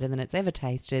tastes better than it's ever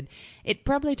tasted, it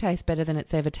probably tastes better than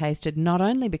it's ever tasted, not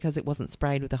only because it wasn't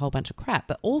sprayed with a whole bunch of crap,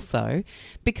 but also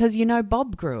because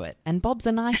Bob grew it and Bob's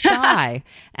a nice guy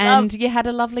and you had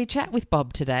a lovely chat with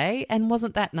Bob today and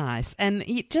wasn't that nice? And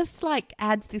it just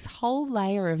adds this whole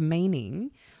layer of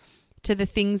meaning to the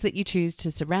things that you choose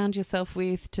to surround yourself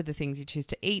with, to the things you choose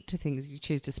to eat, to things you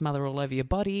choose to smother all over your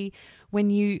body,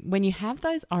 when you have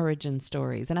those origin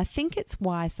stories. And I think it's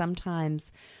why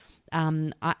sometimes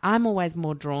I'm always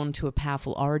more drawn to a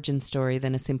powerful origin story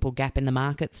than a simple gap in the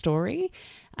market story.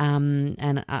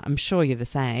 And I'm sure you're the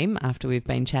same. After we've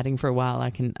been chatting for a while,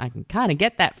 I can kind of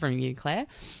get that from you, Claire.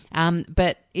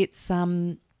 But it's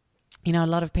a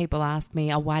lot of people ask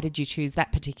me, why did you choose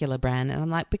that particular brand? And I'm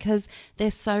like, because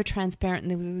they're so transparent and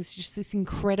there was just this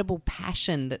incredible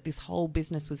passion that this whole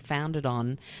business was founded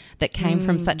on that came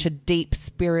from such a deep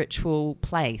spiritual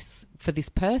place for this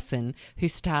person who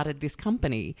started this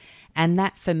company. And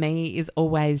that for me is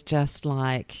always just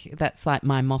that's like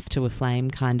my moth to a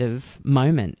flame kind of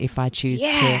moment if I choose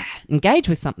to engage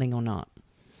with something or not.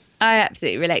 I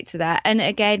absolutely relate to that. And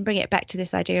again, bring it back to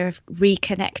this idea of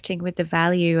reconnecting with the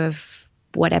value of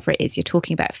whatever it is you're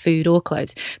talking about, food or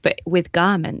clothes, but with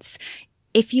garments.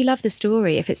 If you love the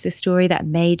story, if it's the story that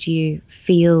made you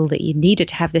feel that you needed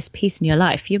to have this piece in your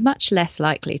life, you're much less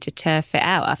likely to turf it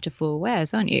out after 4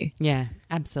 wears, aren't you? Yeah,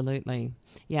 absolutely.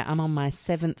 Yeah, I'm on my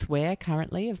 7th wear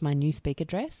currently of my new speaker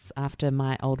dress after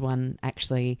my old one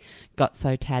actually got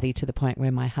so tatty to the point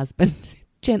where my husband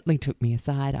gently took me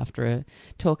aside after a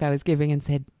talk I was giving and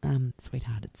said,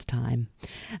 sweetheart, it's time.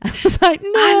 I was like,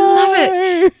 no.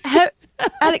 I love it.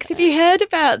 Alex, have you heard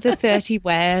about the 30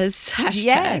 wears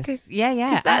hashtag? Yes.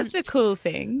 Yeah. That's a cool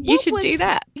thing. You should do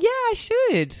that. Yeah, I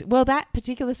should. Well, that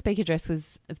particular speaker dress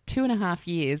was 2.5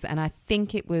 years and I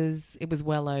think it was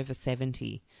well over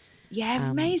 70.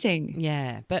 Yeah, amazing.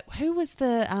 Yeah, but who was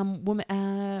the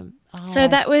woman? So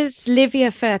that was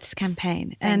Livia Firth's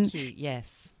campaign. Thank you.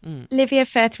 Yes. Livia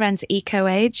Firth runs Eco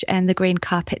Age and the Green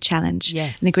Carpet Challenge.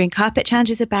 Yes. And the Green Carpet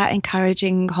Challenge is about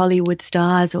encouraging Hollywood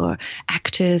stars or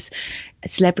actors,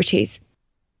 celebrities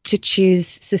to choose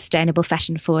sustainable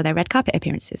fashion for their red carpet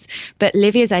appearances. But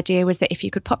Livia's idea was that if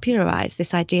you could popularize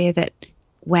this idea that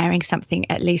wearing something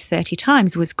at least 30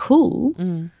 times was cool,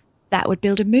 that would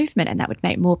build a movement and that would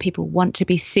make more people want to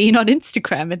be seen on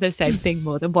Instagram and the same thing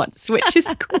more than once, which is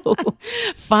cool.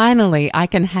 Finally, I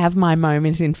can have my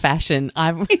moment in fashion.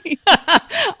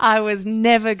 I was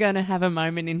never going to have a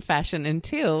moment in fashion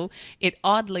until it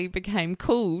oddly became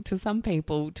cool to some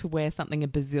people to wear something a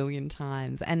bazillion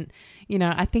times. And, you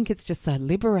know, I think it's just so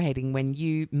liberating when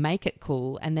you make it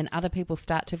cool and then other people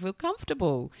start to feel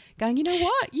comfortable going, you know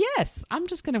what? Yes, I'm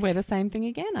just going to wear the same thing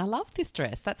again. I love this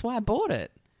dress. That's why I bought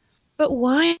it. But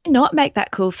why not make that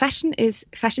cool? Fashion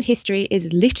history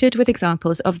is littered with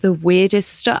examples of the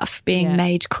weirdest stuff being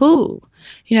made cool.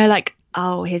 You know, like,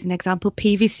 oh, here's an example,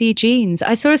 PVC jeans.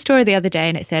 I saw a story the other day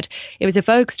and it was a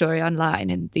Vogue story online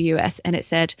in the US and it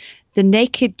said, the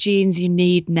naked jeans you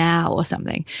need now or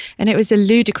something. And it was a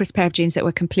ludicrous pair of jeans that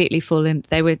were completely full and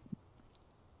they were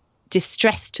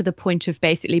distressed to the point of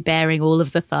basically bearing all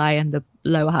of the thigh and the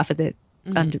lower half of the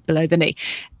below the knee.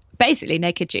 Basically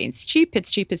naked jeans.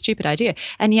 Stupid idea.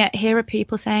 And yet here are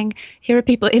people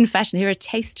in fashion, here are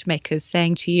tastemakers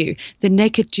saying to you, the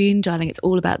naked jean, darling, it's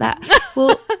all about that.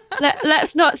 Well,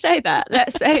 let's not say that.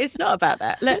 Let's say it's not about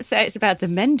that. Let's say it's about the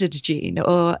mended jean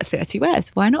or 30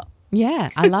 wears. Why not? Yeah,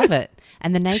 I love it.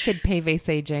 And the naked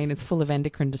PVC jean is full of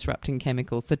endocrine disrupting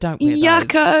chemicals, so don't wear those.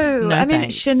 Yucko! No, I mean,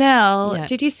 thanks. Chanel,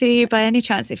 did you see by any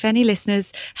chance, if any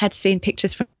listeners had seen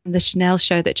pictures from the Chanel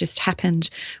show that just happened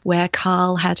where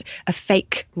Carl had a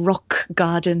fake rock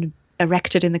garden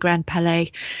erected in the Grand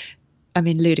Palais? I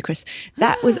mean, ludicrous.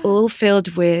 That was all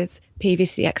filled with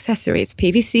PVC accessories,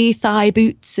 PVC thigh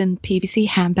boots and PVC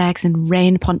handbags and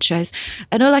rain ponchos.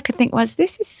 And all I could think was,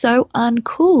 this is so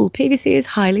uncool. PVC is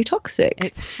highly toxic.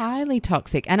 It's highly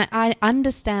toxic. And I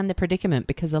understand the predicament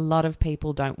because a lot of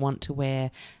people don't want to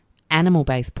wear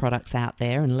animal-based products out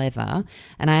there and leather.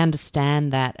 And I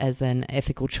understand that as an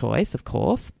ethical choice, of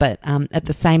course. But at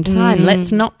the same time,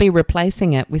 let's not be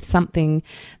replacing it with something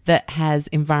that has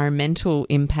environmental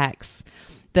impacts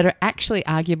that are actually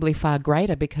arguably far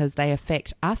greater because they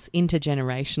affect us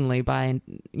intergenerationally by,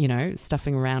 you know,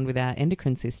 stuffing around with our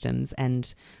endocrine systems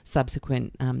and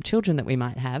subsequent children that we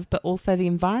might have, but also the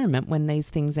environment when these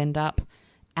things end up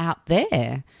out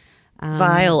there.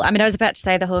 Vile. I mean, I was about to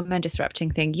say the hormone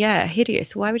disrupting thing. Yeah,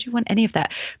 hideous. Why would you want any of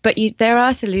that? But there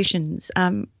are solutions.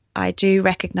 I do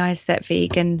recognise that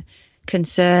vegan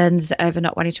concerns over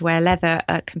not wanting to wear leather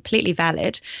are completely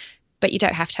valid. But you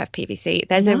don't have to have PVC.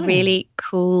 There's a really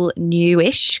cool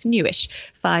newish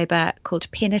fibre called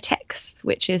Pinatex,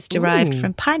 which is derived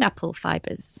from pineapple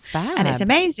fibres. Fab. And it's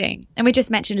amazing. And we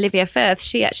just mentioned Livia Firth.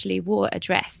 She actually wore a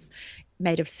dress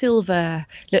made of silver,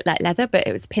 looked like leather, but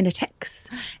it was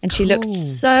Pinatex. And she looked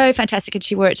so fantastic, and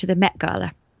she wore it to the Met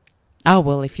Gala. Oh,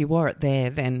 well, if you wore it there,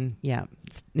 then, yeah,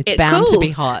 it's bound cool. to be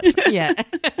hot. Yeah.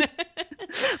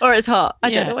 Or it's hot. I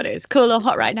don't know what it is. Cool or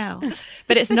hot right now.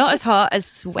 But it's not as hot as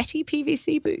sweaty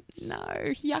PVC boots. No,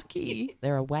 yucky.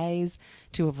 There are ways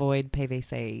to avoid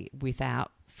PVC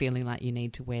without feeling like you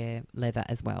need to wear leather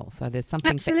as well. So there's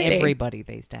something for everybody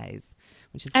these days,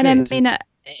 which is good. And I mean,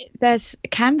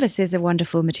 canvas is a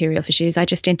wonderful material for shoes. I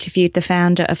just interviewed the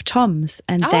founder of Tom's.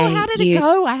 And how did it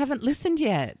go? I haven't listened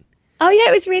yet. Oh, yeah,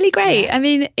 it was really great. Yeah. I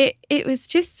mean, it was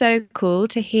just so cool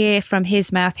to hear from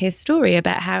his mouth his story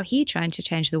about how he tried to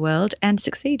change the world and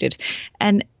succeeded.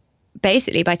 And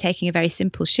basically by taking a very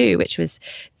simple shoe, which was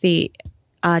the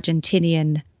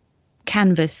Argentinian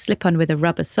canvas slip-on with a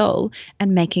rubber sole,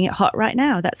 and making it hot right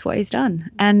now. That's what he's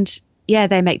done. And, yeah,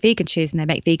 they make vegan shoes and they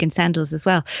make vegan sandals as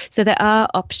well. So there are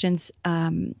options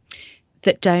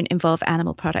that don't involve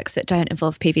animal products, that don't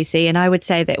involve PVC. And I would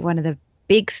say that one of the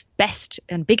best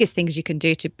and biggest things you can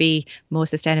do to be more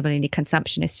sustainable in your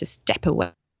consumption is to step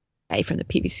away from the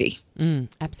PVC.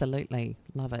 Absolutely.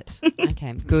 Love it.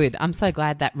 Okay, good. I'm so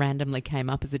glad that randomly came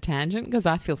up as a tangent because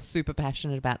I feel super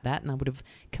passionate about that and I would have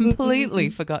completely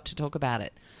forgot to talk about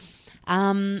it.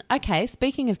 Okay,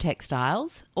 speaking of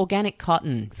textiles, organic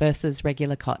cotton versus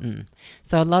regular cotton.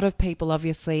 So a lot of people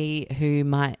obviously who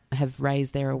might have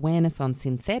raised their awareness on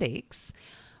synthetics,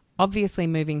 obviously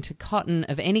moving to cotton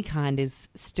of any kind is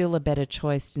still a better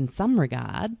choice in some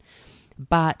regard,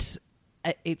 but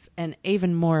it's an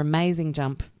even more amazing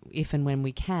jump if and when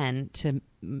we can, to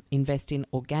invest in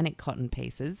organic cotton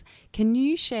pieces. Can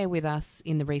you share with us,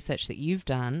 in the research that you've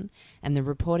done and the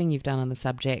reporting you've done on the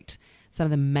subject, some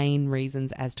of the main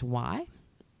reasons as to why?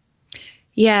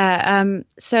 Yeah.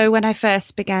 So when I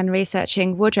first began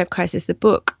researching Wardrobe Crisis, the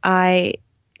book, I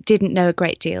didn't know a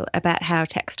great deal about how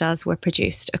textiles were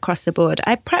produced across the board.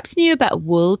 I perhaps knew about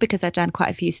wool because I'd done quite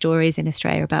a few stories in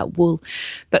Australia about wool,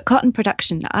 but cotton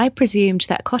production, I presumed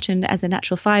that cotton as a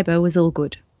natural fibre was all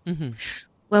good. Mm-hmm.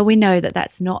 Well, we know that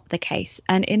that's not the case.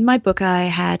 And in my book, I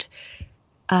had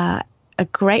a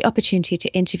great opportunity to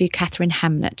interview Catherine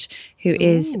Hamnett, who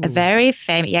is a very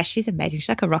famous, she's amazing. She's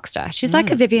like a rock star. She's like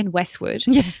a Vivienne Westwood,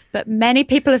 but many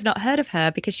people have not heard of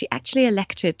her because she actually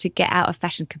elected to get out of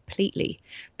fashion completely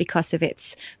because of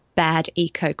its bad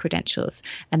eco credentials.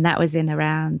 And that was in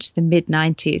around the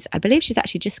mid-90s. I believe she's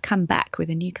actually just come back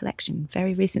with a new collection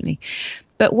very recently.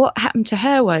 But what happened to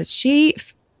her was she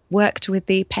worked with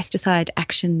the Pesticide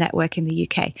Action Network in the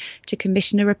UK to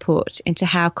commission a report into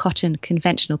how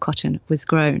conventional cotton was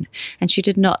grown. And she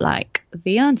did not like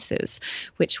the answers,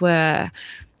 which were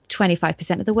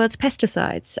 25% of the world's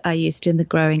pesticides are used in the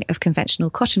growing of conventional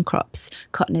cotton crops.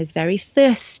 Cotton is very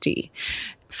thirsty.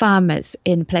 Farmers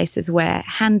in places where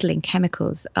handling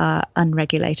chemicals are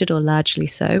unregulated, or largely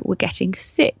so, were getting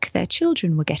sick. Their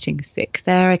children were getting sick.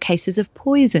 There are cases of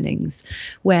poisonings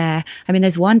where,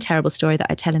 there's one terrible story that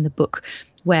I tell in the book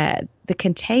where the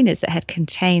containers that had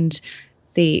contained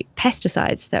the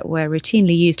pesticides that were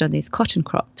routinely used on these cotton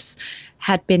crops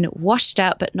had been washed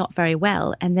out but not very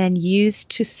well, and then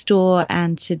used to store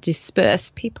and to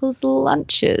disperse people's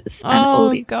lunches. And all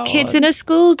these kids in a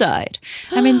school died.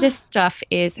 This stuff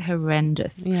is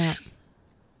horrendous. Yeah.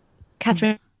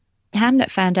 Catherine Hamnett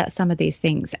found out some of these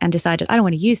things and decided, I don't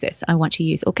want to use this. I want to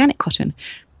use organic cotton.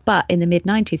 But in the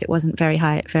mid-90s, it wasn't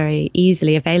very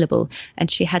easily available. And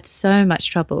she had so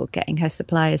much trouble getting her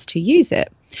suppliers to use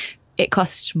it. It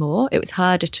cost more. It was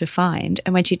harder to find.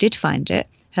 And when she did find it,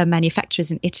 her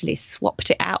manufacturers in Italy swapped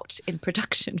it out in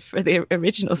production for the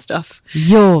original stuff.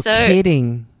 You're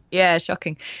kidding. Yeah,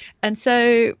 shocking. And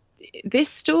so this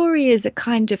story is a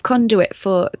kind of conduit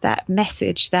for that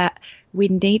message that we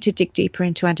need to dig deeper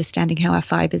into understanding how our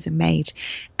fibres are made.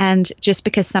 And just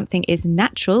because something is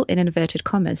natural, in inverted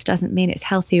commas, doesn't mean it's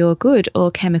healthy or good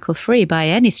or chemical free by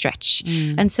any stretch.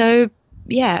 And so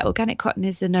organic cotton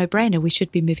is a no-brainer. We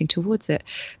should be moving towards it.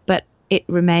 But it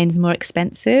remains more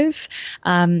expensive.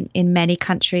 In many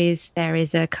countries, there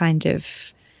is a kind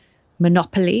of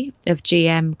monopoly of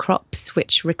GM crops,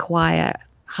 which require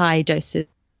high doses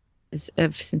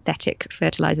of synthetic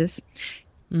fertilizers.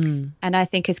 And I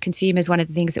think as consumers, one of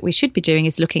the things that we should be doing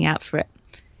is looking out for it.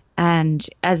 And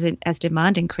as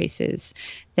demand increases,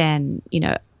 then,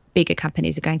 bigger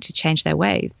companies are going to change their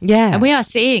ways. Yeah. And we are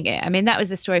seeing it. That was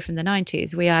the story from the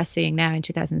 90s. We are seeing now in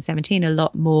 2017 a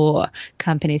lot more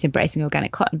companies embracing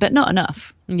organic cotton, but not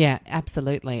enough. Yeah,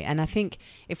 absolutely. And I think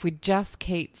if we just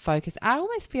keep focused, I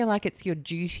almost feel like it's your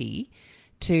duty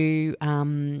to,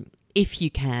 if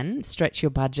you can, stretch your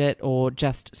budget or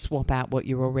just swap out what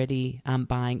you're already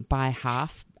buying by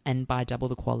half and buy double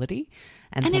the quality.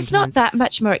 And it's not that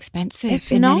much more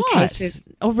expensive many cases.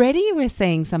 Already we're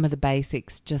seeing some of the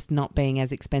basics just not being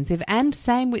as expensive. And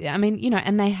same with,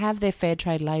 and they have their fair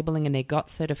trade labelling and their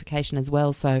GOTS certification as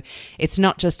well. So it's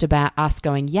not just about us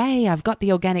going, yay, I've got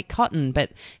the organic cotton,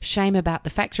 but shame about the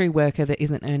factory worker that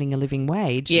isn't earning a living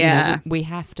wage. Yeah. We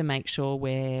have to make sure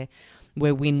we're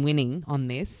win-winning on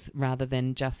this rather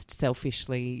than just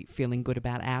selfishly feeling good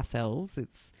about ourselves.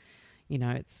 It's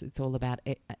all about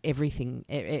everything,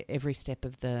 every step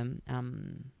of the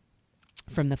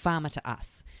from the farmer to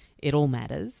us. It all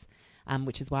matters,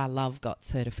 which is why I love GOTS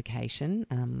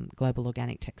certification, Global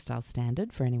Organic Textile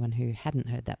Standard, for anyone who hadn't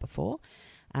heard that before.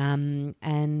 And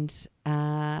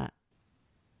I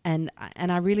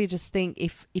really just think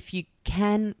if you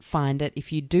can find it,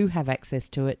 if you do have access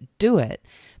to it, do it.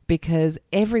 Because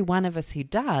every one of us who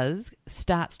does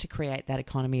starts to create that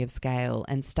economy of scale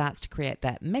and starts to create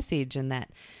that message and that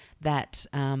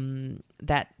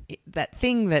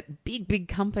thing that big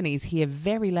companies hear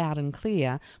very loud and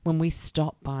clear when we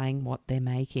stop buying what they're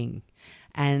making.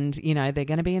 And, they're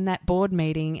going to be in that board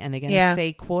meeting and they're going to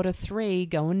see Q3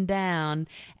 going down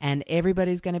and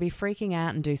everybody's going to be freaking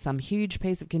out and do some huge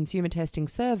piece of consumer testing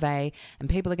survey and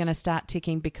people are going to start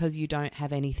ticking because you don't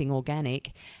have anything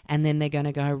organic. And then they're going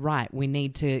to go, right, we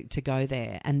need to go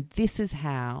there. And this is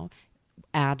how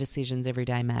our decisions every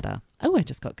day matter. Oh, I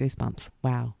just got goosebumps.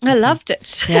 Wow. I loved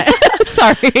it. Yeah.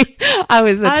 Sorry. I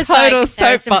was total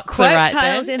soapbox right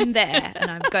tiles in there and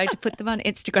I'm going to put them on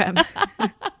Instagram.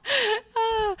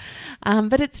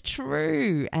 But it's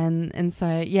true. And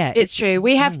so, yeah. It's true.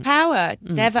 We have power.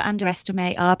 Never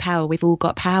underestimate our power. We've all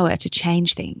got power to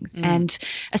change things. And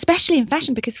especially in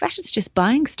fashion, because fashion's just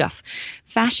buying stuff.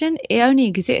 Fashion, it only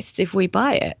exists if we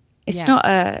buy it. It's not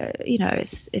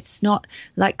it's not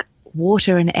like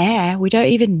water and air. We don't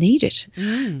even need it.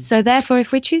 So therefore,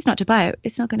 if we choose not to buy it,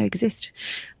 it's not going to exist.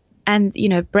 And,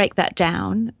 break that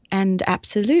down. And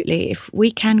absolutely, if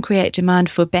we can create demand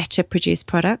for better produced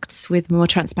products with more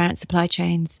transparent supply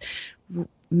chains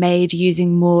made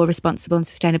using more responsible and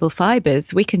sustainable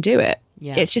fibers, we can do it.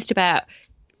 Yeah. It's just about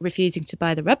refusing to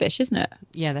buy the rubbish, isn't it?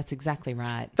 Yeah, that's exactly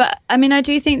right. But I mean, I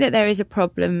do think that there is a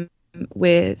problem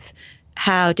with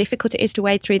how difficult it is to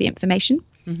wade through the information.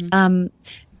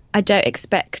 I don't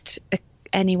expect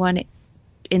anyone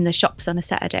in the shops on a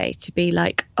Saturday to be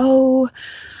like, oh,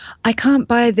 I can't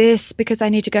buy this because I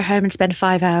need to go home and spend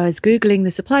 5 hours Googling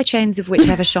the supply chains of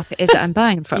whichever shop it is that I'm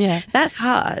buying them from. Yeah. That's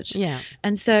hard. Yeah.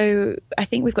 And so I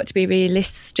think we've got to be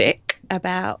realistic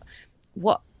about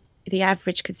what the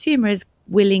average consumer is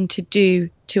willing to do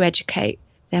to educate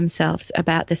themselves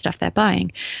about the stuff they're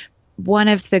buying. One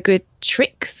of the good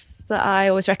tricks that I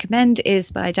always recommend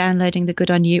is by downloading the Good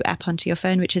On You app onto your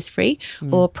phone, which is free,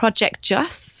 or Project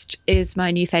Just is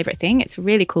my new favorite thing. It's a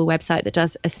really cool website that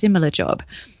does a similar job,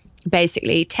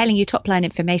 basically telling you top line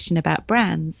information about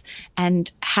brands and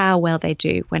how well they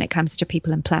do when it comes to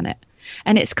people and planet.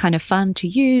 And it's kind of fun to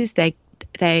use. They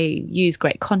use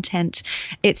great content.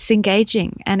 It's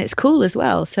engaging and it's cool as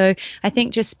well. So I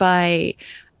think just by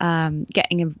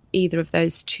getting either of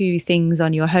those two things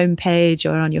on your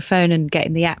homepage or on your phone and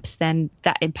getting the apps, then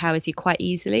that empowers you quite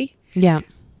easily. Yeah.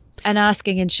 And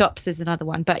asking in shops is another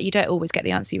one, but you don't always get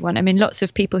the answer you want. I mean, lots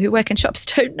of people who work in shops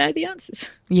don't know the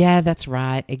answers. Yeah, that's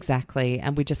right. Exactly.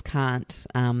 And we just can't,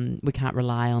 we can't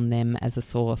rely on them as a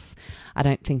source. I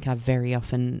don't think I've very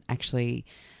often actually,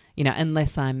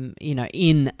 unless I'm,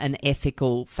 in an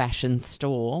ethical fashion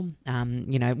store.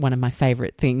 One of my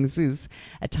favourite things is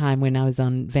a time when I was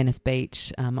on Venice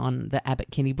Beach on the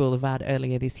Abbot Kinney Boulevard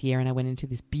earlier this year, and I went into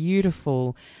this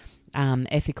beautiful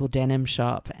ethical denim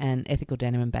shop and ethical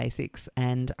denim and basics,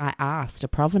 and I asked a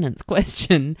provenance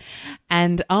question,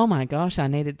 and oh my gosh, I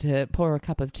needed to pour a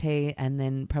cup of tea and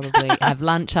then probably have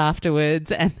lunch afterwards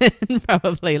and then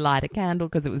probably light a candle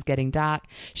because it was getting dark.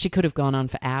 She could have gone on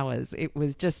for hours. It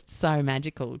was just so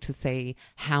magical to see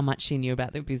how much she knew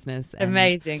about the business. And,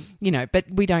 amazing. But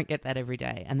we don't get that every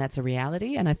day, and that's a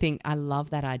reality. And I think I love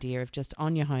that idea of just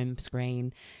on your home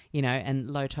screen, and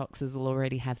Low Toxes will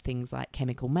already have things like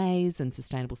Chemical Maize and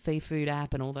Sustainable Seafood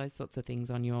app and all those sorts of things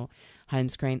on your home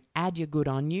screen. Add your Good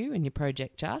On You and your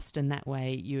Project Just, and that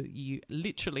way you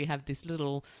literally have this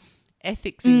little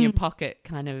ethics in your pocket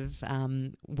kind of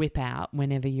whip out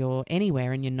whenever you're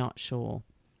anywhere and you're not sure.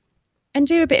 And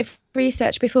do a bit of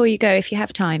research before you go if you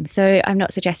have time. So I'm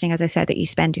not suggesting, as I said, that you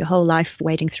spend your whole life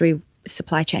wading through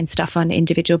supply chain stuff on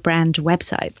individual brand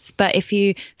websites. But if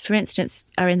you, for instance,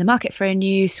 are in the market for a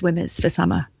new swimmers for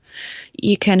summer,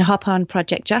 you can hop on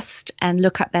Project Just and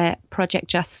look up their Project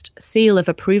Just seal of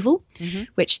approval,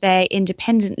 which they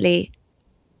independently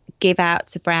give out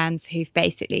to brands who've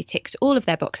basically ticked all of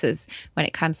their boxes when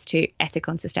it comes to ethical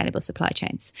and sustainable supply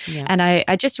chains. Yeah. And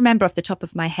I just remember off the top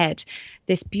of my head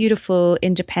this beautiful,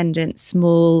 independent,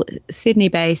 small,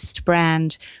 Sydney-based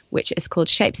brand, which is called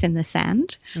Shapes in the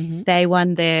Sand. They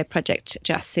won the Project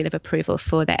Just seal of approval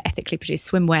for their ethically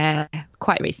produced swimwear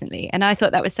quite recently. And I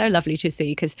thought that was so lovely to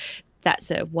see, because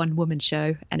that's a one-woman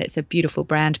show and it's a beautiful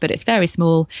brand, but it's very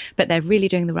small, but they're really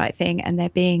doing the right thing and they're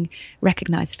being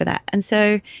recognised for that. And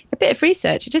so a bit of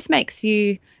research, it just makes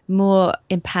you more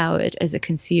empowered as a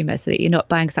consumer so that you're not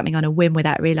buying something on a whim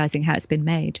without realising how it's been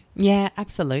made. Yeah,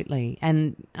 absolutely.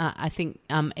 And I think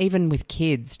even with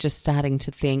kids, just starting to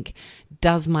think,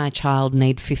 does my child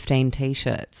need 15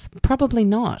 T-shirts? Probably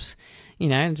not.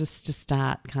 Just to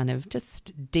start kind of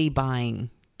just de-buy.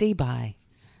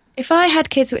 If I had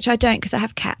kids, which I don't because I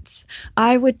have cats,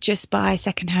 I would just buy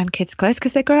secondhand kids' clothes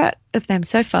because they grow out of them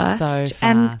so fast.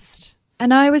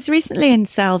 And I was recently in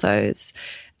Salvo's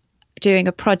doing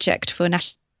a project for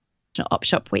National Op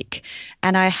Shop Week,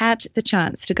 and I had the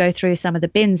chance to go through some of the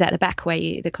bins at the back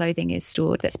where the clothing is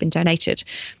stored that's been donated.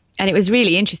 And it was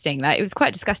really interesting. Like, it was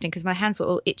quite disgusting because my hands were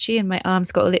all itchy and my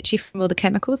arms got all itchy from all the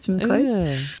chemicals from the clothes.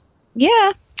 Ooh.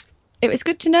 Yeah. It was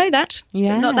good to know that.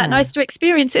 Yeah. Not that nice to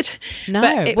experience it. No.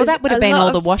 Well, that would have been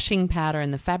all the washing powder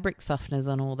and the fabric softeners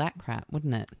on all that crap,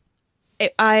 wouldn't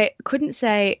it? I couldn't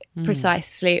say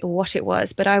precisely what it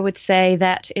was, but I would say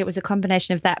that it was a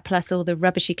combination of that plus all the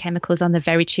rubbishy chemicals on the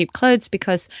very cheap clothes,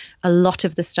 because a lot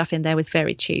of the stuff in there was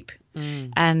very cheap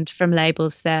and from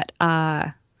labels that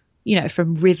are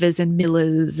from Rivers and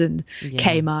Millers and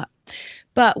Kmart.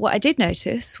 But what I did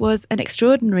notice was an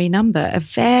extraordinary number of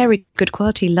very good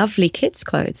quality, lovely kids'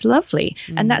 clothes, lovely.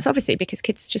 And that's obviously because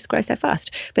kids just grow so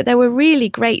fast. But there were really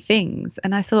great things.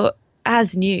 And I thought,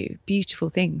 as new, beautiful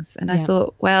things. And I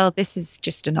thought, well, this is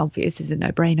a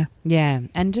no-brainer. Yeah.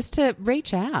 And just to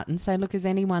reach out and say, look, is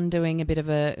anyone doing a bit of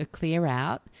a clear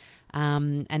out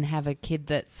and have a kid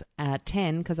that's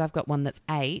 10, because I've got one that's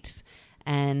 8.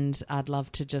 And I'd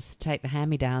love to just take the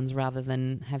hand-me-downs rather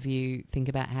than have you think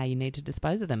about how you need to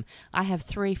dispose of them. I have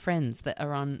 3 friends that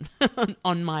are on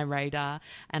on my radar,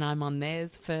 and I'm on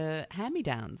theirs for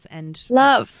hand-me-downs. And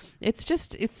love.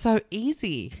 It's so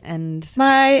easy. And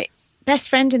my best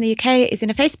friend in the UK is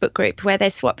in a Facebook group where they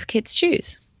swap kids'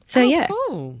 shoes. So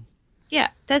cool. Yeah,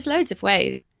 there's loads of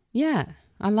ways. Yeah,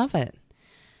 I love it.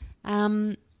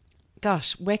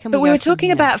 Gosh, where can we go? But we were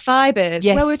talking about fibres.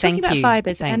 Yes, well, we were talking about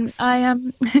fibres. Thanks.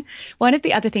 And one of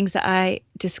the other things that I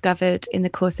discovered in the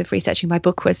course of researching my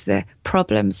book was the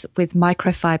problems with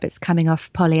microfibres coming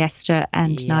off polyester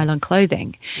and nylon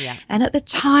clothing. Yeah. And at the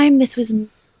time, this was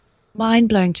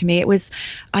mind-blowing to me. It was,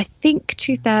 I think,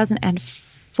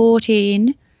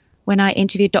 2014 when I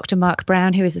interviewed Dr. Mark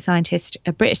Brown, who is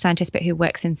a British scientist, but who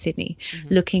works in Sydney,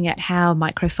 looking at how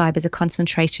microfibres are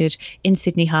concentrated in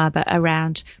Sydney Harbour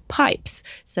around pipes,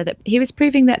 so that he was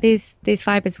proving that these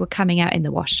fibres were coming out in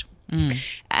the wash.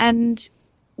 And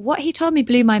what he told me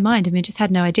blew my mind. I mean, just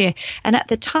had no idea. And at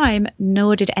the time,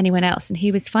 nor did anyone else. And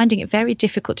he was finding it very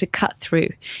difficult to cut through.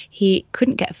 He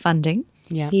couldn't get funding.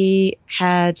 Yeah. He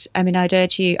had, I'd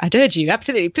urge you,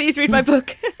 absolutely, please read my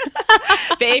book.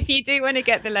 But if you do want to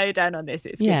get the lowdown on this,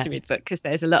 it's good to read the book because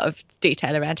there's a lot of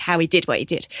detail around how he did what he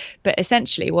did. But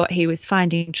essentially what he was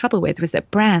finding trouble with was that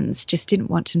brands just didn't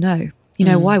want to know.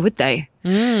 Why would they?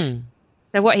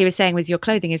 So what he was saying was your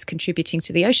clothing is contributing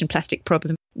to the ocean plastic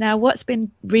problem. Now, what's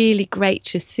been really great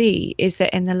to see is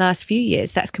that in the last few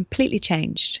years, that's completely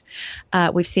changed.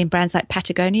 We've seen brands like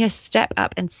Patagonia step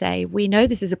up and say, we know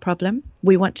this is a problem.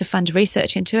 We want to fund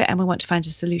research into it and we want to find a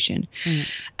solution.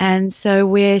 And so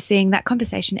we're seeing that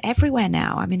conversation everywhere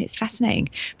now. I mean, it's fascinating,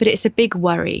 but it's a big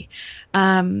worry.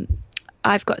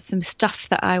 I've got some stuff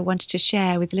that I wanted to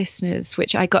share with listeners,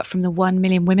 which I got from the 1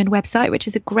 Million Women website, which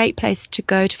is a great place to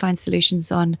go to find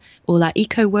solutions on all our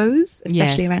eco woes,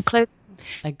 especially around clothes.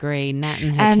 Agree. Nat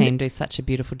and her team do such a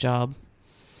beautiful job.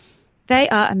 They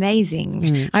are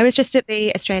amazing. I was just at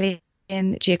the Australian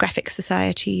Geographic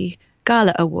Society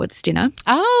Gala Awards dinner.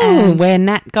 Oh, where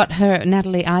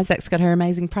Natalie Isaacs got her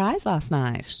amazing prize last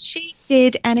night. She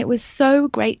did, and it was so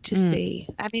great to see.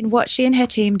 I mean, what she and her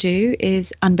team do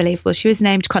is unbelievable. She was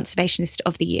named Conservationist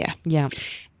of the Year. Yeah.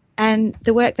 And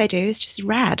the work they do is just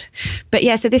rad. But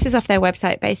so this is off their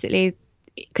website, basically,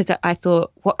 because I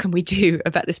thought, what can we do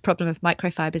about this problem of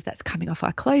microfibers that's coming off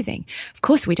our clothing? Of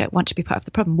course, we don't want to be part of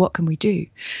the problem. What can we do?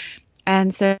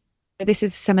 And so this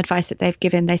is some advice that they've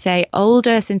given. They say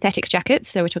older synthetic jackets,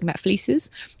 so we're talking about fleeces,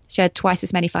 shed twice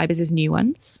as many fibers as new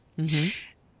ones.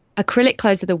 Acrylic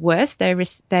clothes are the worst. They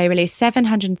release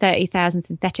 730,000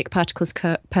 synthetic particles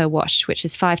per wash, which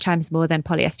is 5 times more than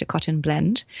polyester cotton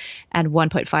blend and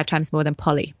 1.5 times more than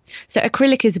poly. So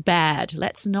acrylic is bad.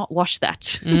 Let's not wash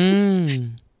that. And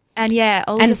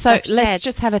older stuff let's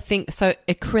just have a think. So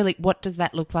acrylic, what does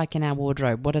that look like in our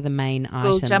wardrobe? What are the main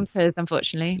items? School jumpers,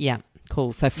 unfortunately. Yeah,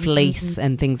 cool. So fleece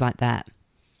and things like that.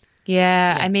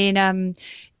 Yeah. I mean,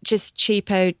 just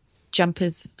cheapo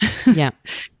jumpers. Yeah.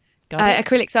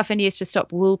 Acrylic's often used to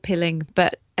stop wool pilling,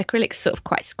 but acrylic's sort of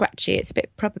quite scratchy. It's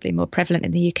probably more prevalent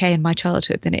in the UK in my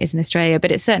childhood than it is in Australia,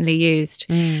 but it's certainly used.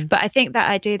 But I think that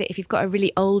idea that if you've got a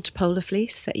really old polar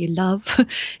fleece that you love,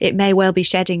 it may well be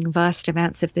shedding vast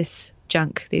amounts of this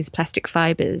junk, these plastic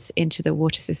fibres, into the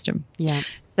water system. Yeah.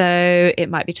 So it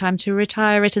might be time to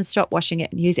retire it and stop washing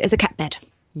it and use it as a cat bed.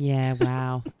 Yeah,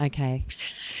 wow. Okay.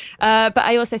 But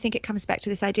I also think it comes back to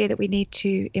this idea that we need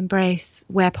to embrace,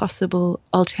 where possible,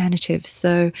 alternatives.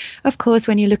 So, of course,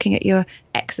 when you're looking at your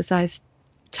exercise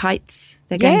tights,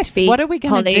 they're going to be what are we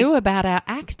going to do about our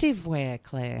active wear,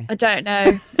 Claire? I don't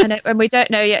know. and we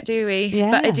don't know yet, do we?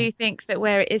 Yeah. But I do think that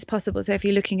where it is possible, so if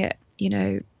you're looking at,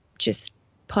 just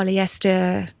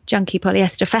polyester, junky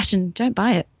polyester fashion, don't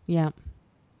buy it. Yeah.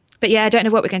 But I don't know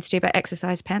what we're going to do about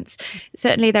exercise pants.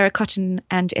 Certainly there are cotton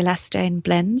and elastane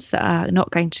blends that are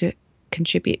not going to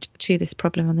contribute to this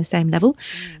problem on the same level.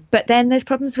 But then there's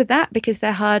problems with that because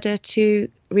they're harder to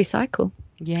recycle.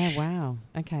 Yeah, wow.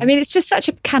 Okay. I mean, it's just such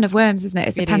a can of worms, isn't it?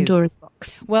 It's a Pandora's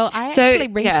box. Well, I actually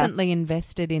recently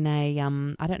invested in a,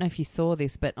 I don't know if you saw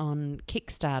this, but on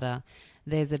Kickstarter,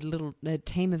 there's a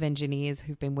team of engineers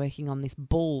who've been working on this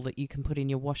ball that you can put in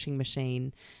your washing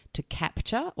machine to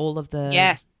capture all of the...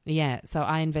 Yes. Yeah, so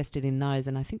I invested in those,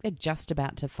 and I think they're just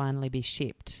about to finally be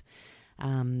shipped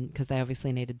because they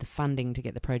obviously needed the funding to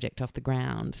get the project off the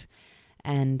ground.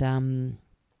 And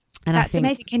that's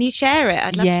amazing. Can you share it?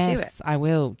 I'd love to do it. Yes, I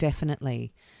will,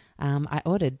 definitely. I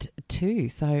ordered 2,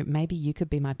 so maybe you could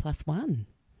be my plus one.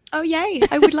 Oh, yay.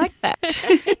 I would like that.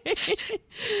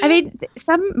 I mean,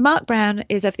 Mark Brown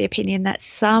is of the opinion that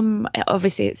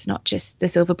obviously it's not just the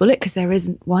silver bullet because there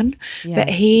isn't one, but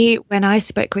when I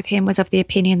spoke with him, was of the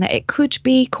opinion that it could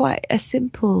be quite a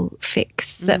simple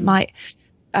fix that might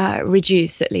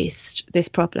reduce at least this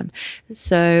problem.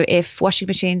 So if washing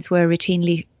machines were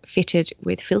routinely fitted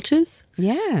with filters.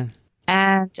 Yeah.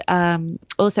 And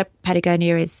also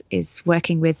Patagonia is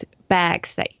working with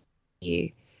bags that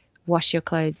you wash your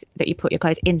clothes, that you put your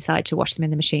clothes inside to wash them in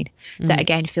the machine, that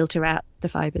again filter out the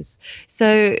fibers.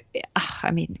 So,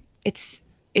 I mean, it's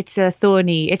a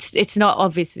thorny, it's not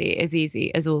obviously as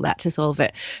easy as all that to solve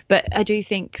it. But I do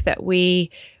think that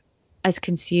we as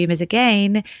consumers,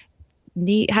 again,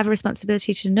 have a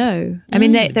responsibility to know. I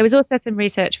mean, there was also some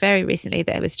research very recently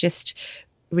that was just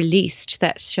released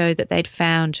that showed that they'd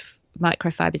found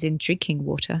microfibers in drinking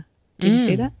water. Did you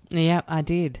see that? Yeah, I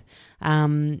did.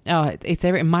 It's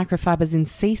microfibers in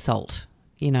sea salt.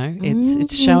 You know,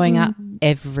 it's showing up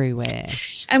everywhere.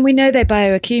 And we know they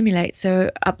bioaccumulate,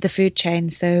 so up the food chain.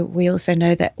 So we also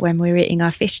know that when we're eating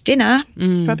our fish dinner,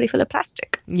 it's probably full of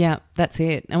plastic. Yeah, that's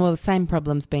it. And the same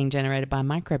problem's being generated by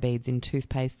microbeads in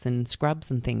toothpastes and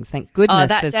scrubs and things. Thank goodness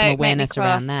there's some awareness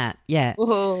around that. Yeah,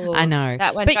 ooh, I know.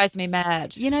 That one drives me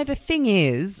mad. You know, the thing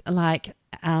is, like,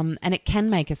 and it can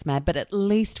make us mad, but at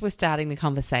least we're starting the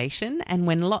conversation. And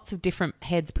when lots of different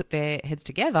heads put their heads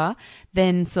together,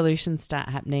 then solutions start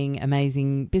happening,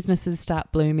 amazing businesses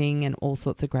start blooming, and all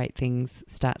sorts of great things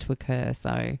start to occur.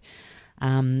 So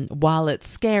while it's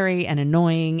scary and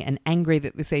annoying and angry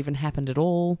that this even happened at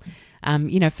all,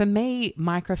 you know, for me,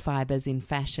 microfibers in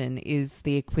fashion is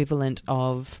the equivalent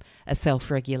of a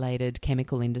self-regulated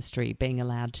chemical industry being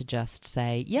allowed to just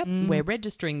say, yep, we're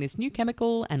registering this new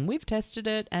chemical and we've tested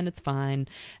it and it's fine.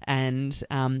 And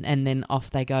then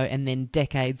off they go. And then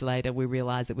decades later, we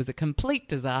realise it was a complete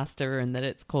disaster and that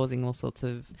it's causing all sorts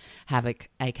of havoc,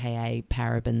 aka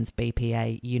parabens,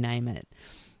 BPA, you name it.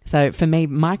 So for me,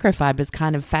 microfiber is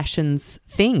kind of fashion's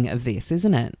thing of this,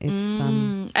 isn't it?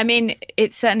 It's I mean,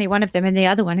 it's certainly one of them, and the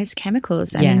other one is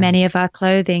chemicals. I mean, many of our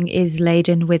clothing is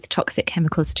laden with toxic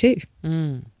chemicals too.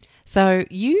 So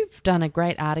you've done a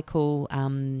great article.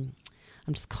 I'm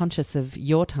just conscious of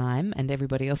your time and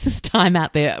everybody else's time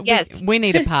out there. Yes. We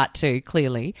need a part 2,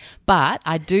 clearly. But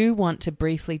I do want to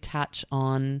briefly touch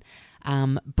on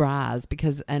bras,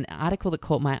 because an article that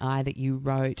caught my eye that you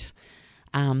wrote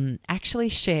actually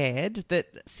shared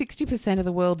that 60% of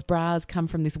the world's bras come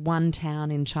from this one town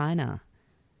in China.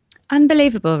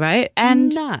 Unbelievable, right?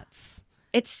 And nuts.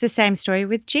 It's the same story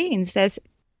with jeans. There's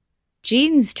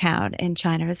Jeans Town in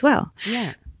China as well.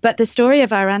 Yeah. But the story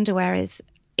of our underwear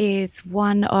is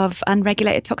one of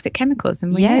unregulated toxic chemicals,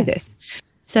 and we know this.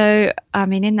 So, I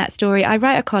mean, in that story, I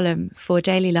write a column for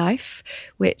Daily Life,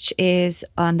 which is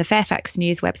on the Fairfax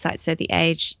News website, so The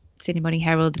Age, Sydney Morning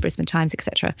Herald, the Brisbane Times,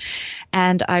 etc.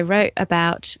 And I wrote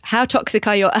about how toxic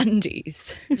are your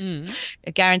undies?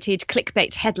 A guaranteed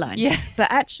clickbait headline. Yeah.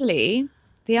 But actually,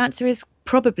 the answer is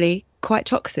probably quite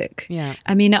toxic. Yeah.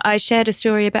 I mean, I shared a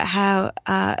story about how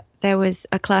there was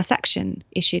a class action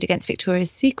issued against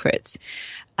Victoria's Secret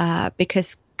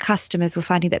because customers were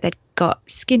finding that they'd got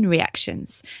skin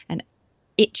reactions and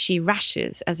itchy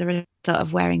rashes as a result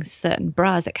of wearing certain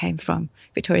bras that came from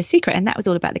Victoria's Secret, and that was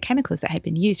all about the chemicals that had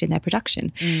been used in their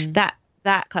production.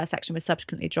 That class action was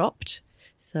subsequently dropped,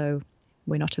 so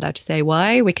we're not allowed to say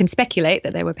why. We can speculate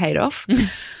that they were paid off.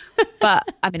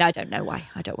 But, I mean, I don't know why.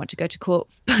 I don't want to go to court.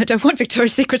 I don't want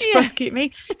Victoria's Secret to prosecute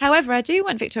me. However, I do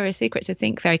want Victoria's Secret to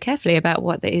think very carefully about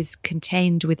what is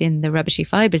contained within the rubbishy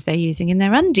fibres they're using in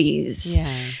their undies.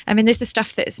 Yeah. I mean, this is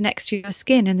stuff that's next to your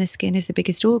skin, and the skin is the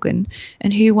biggest organ.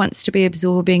 And who wants to be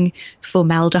absorbing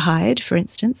formaldehyde, for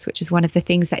instance, which is one of the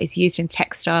things that is used in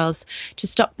textiles to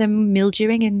stop them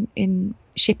mildewing in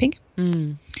shipping?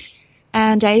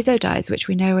 And azo dyes, which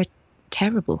we know are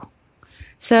terrible.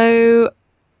 So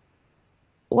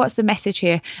what's the message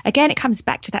here? Again, it comes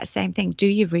back to that same thing. Do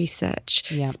your research.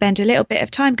 Yeah. Spend a little bit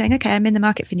of time going, okay, I'm in the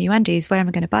market for new undies. Where am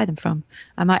I going to buy them from?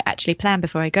 I might actually plan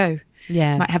before I go.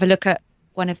 Yeah. I might have a look at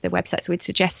one of the websites we'd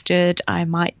suggested. I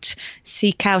might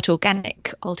seek out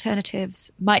organic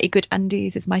alternatives. Mighty Good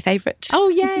Undies is my favourite. Oh,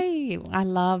 yay. I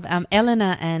love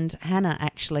Eleanor and Hannah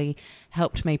actually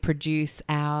helped me produce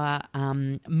our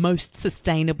most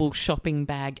sustainable shopping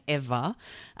bag ever,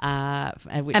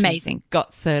 which amazing.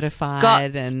 Got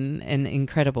certified and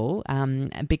incredible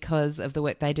because of the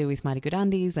work they do with Mighty Good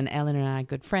Undies, and Eleanor and I are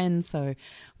good friends, so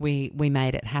we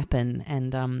made it happen,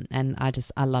 and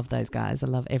I love those guys. I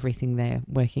love everything they're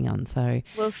working on. So,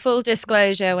 well, full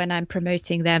disclosure, when I'm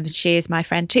promoting them, she is my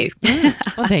friend too.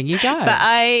 Well, there you go. But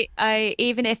I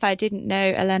even if I didn't know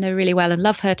Elena really well and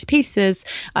love her to pieces,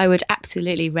 I would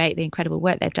absolutely rate the incredible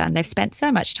work they've done. They've spent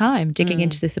so much time digging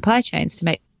into the supply chains to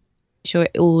make sure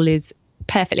it all is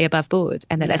perfectly above board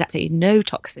and that there's absolutely no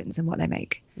toxins in what they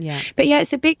make. Yeah. But yeah,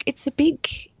 these are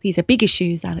big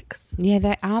issues, Alex. Yeah,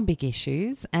 they are big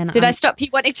issues. And Did I stop you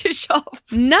wanting to shop?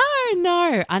 No.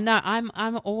 I know.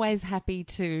 I'm always happy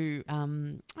to I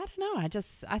don't know.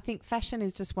 I think fashion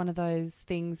is just one of those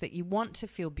things that you want to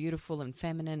feel beautiful and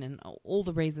feminine, and all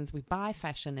the reasons we buy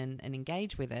fashion and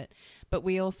engage with it, but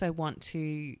we also want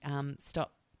to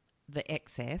stop the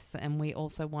excess, and we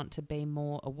also want to be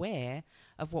more aware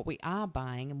of what we are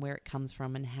buying and where it comes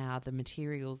from and how the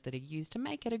materials that are used to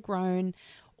make it are grown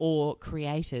or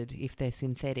created, if they're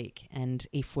synthetic, and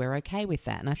if we're okay with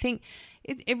that. And I think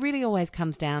it really always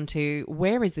comes down to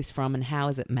where is this from and how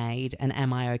is it made, and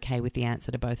am I okay with the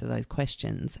answer to both of those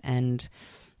questions? And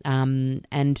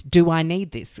do I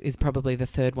need this is probably the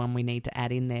third one we need to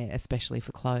add in there, especially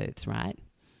for clothes, right?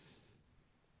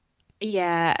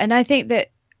 Yeah, and I think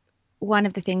that one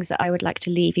of the things that I would like to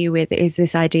leave you with is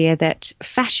this idea that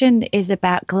fashion is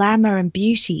about glamour and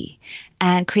beauty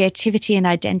and creativity and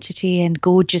identity and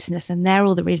gorgeousness, and they're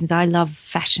all the reasons I love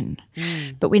fashion.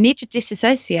 But we need to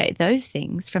disassociate those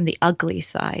things from the ugly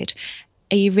side.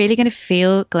 Are you really going to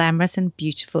feel glamorous and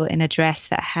beautiful in a dress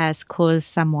that has caused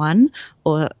someone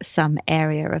or some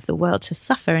area of the world to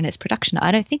suffer in its production?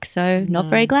 I don't think so. Not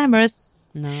very glamorous.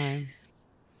 No.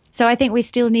 So I think we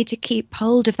still need to keep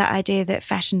hold of that idea that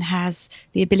fashion has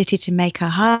the ability to make our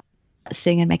heart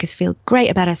sing and make us feel great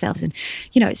about ourselves. And,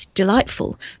 it's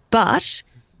delightful. But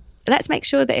let's make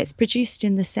sure that it's produced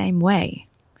in the same way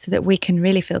so that we can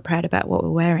really feel proud about what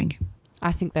we're wearing.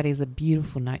 I think that is a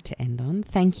beautiful note to end on.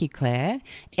 Thank you, Claire.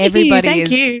 Thank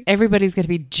you. Everybody's going to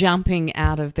be jumping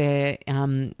out of their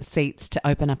seats to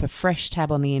open up a fresh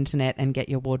tab on the internet and get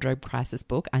your Wardrobe Crisis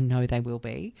book. I know they will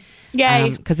be.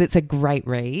 Yay. Because it's a great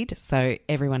read. So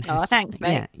everyone has thanks,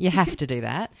 mate. Yeah, you have to do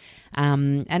that.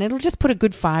 And it'll just put a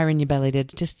good fire in your belly to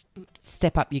just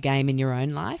step up your game in your own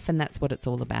life. And that's what it's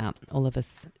all about. All of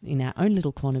us in our own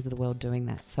little corners of the world doing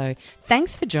that. So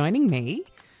thanks for joining me.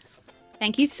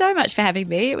 Thank you so much for having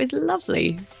me. It was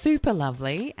lovely. Super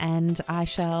lovely. And I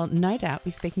shall no doubt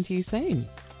be speaking to you soon.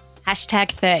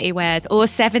 Hashtag 30 wears or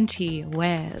 70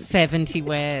 wears. 70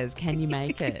 wears. Can you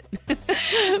make it?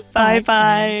 Bye-bye.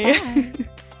 Bye.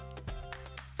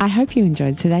 I hope you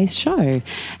enjoyed today's show.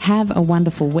 Have a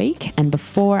wonderful week. And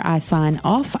before I sign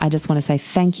off, I just want to say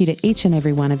thank you to each and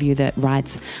every one of you that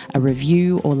writes a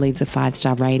review or leaves a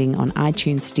 5-star rating on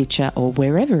iTunes, Stitcher, or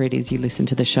wherever it is you listen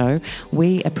to the show.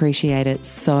 We appreciate it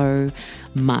so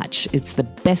much. It's the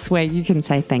best way you can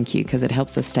say thank you, because it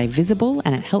helps us stay visible,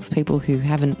 and it helps people who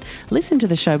haven't listened to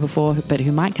the show before but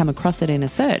who might come across it in a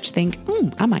search think,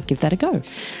 I might give that a go.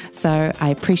 So I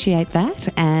appreciate that,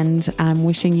 and I'm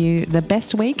wishing you the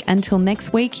best week. Until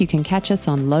next week, you can catch us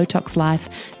on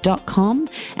lowtoxlife.com,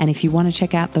 and if you want to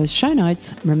check out those show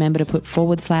notes, remember to put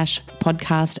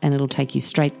 /podcast and it'll take you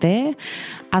straight there.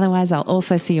 Otherwise, I'll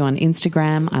also see you on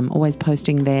Instagram. I'm always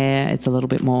posting there. It's a little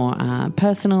bit more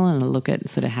personal, and I'll look at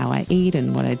sort of how I eat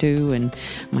and what I do, and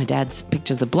my dad's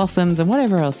pictures of blossoms and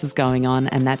whatever else is going on,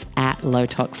 and that's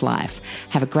 @LowToxLife.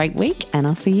 Have a great week, and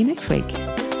I'll see you next week.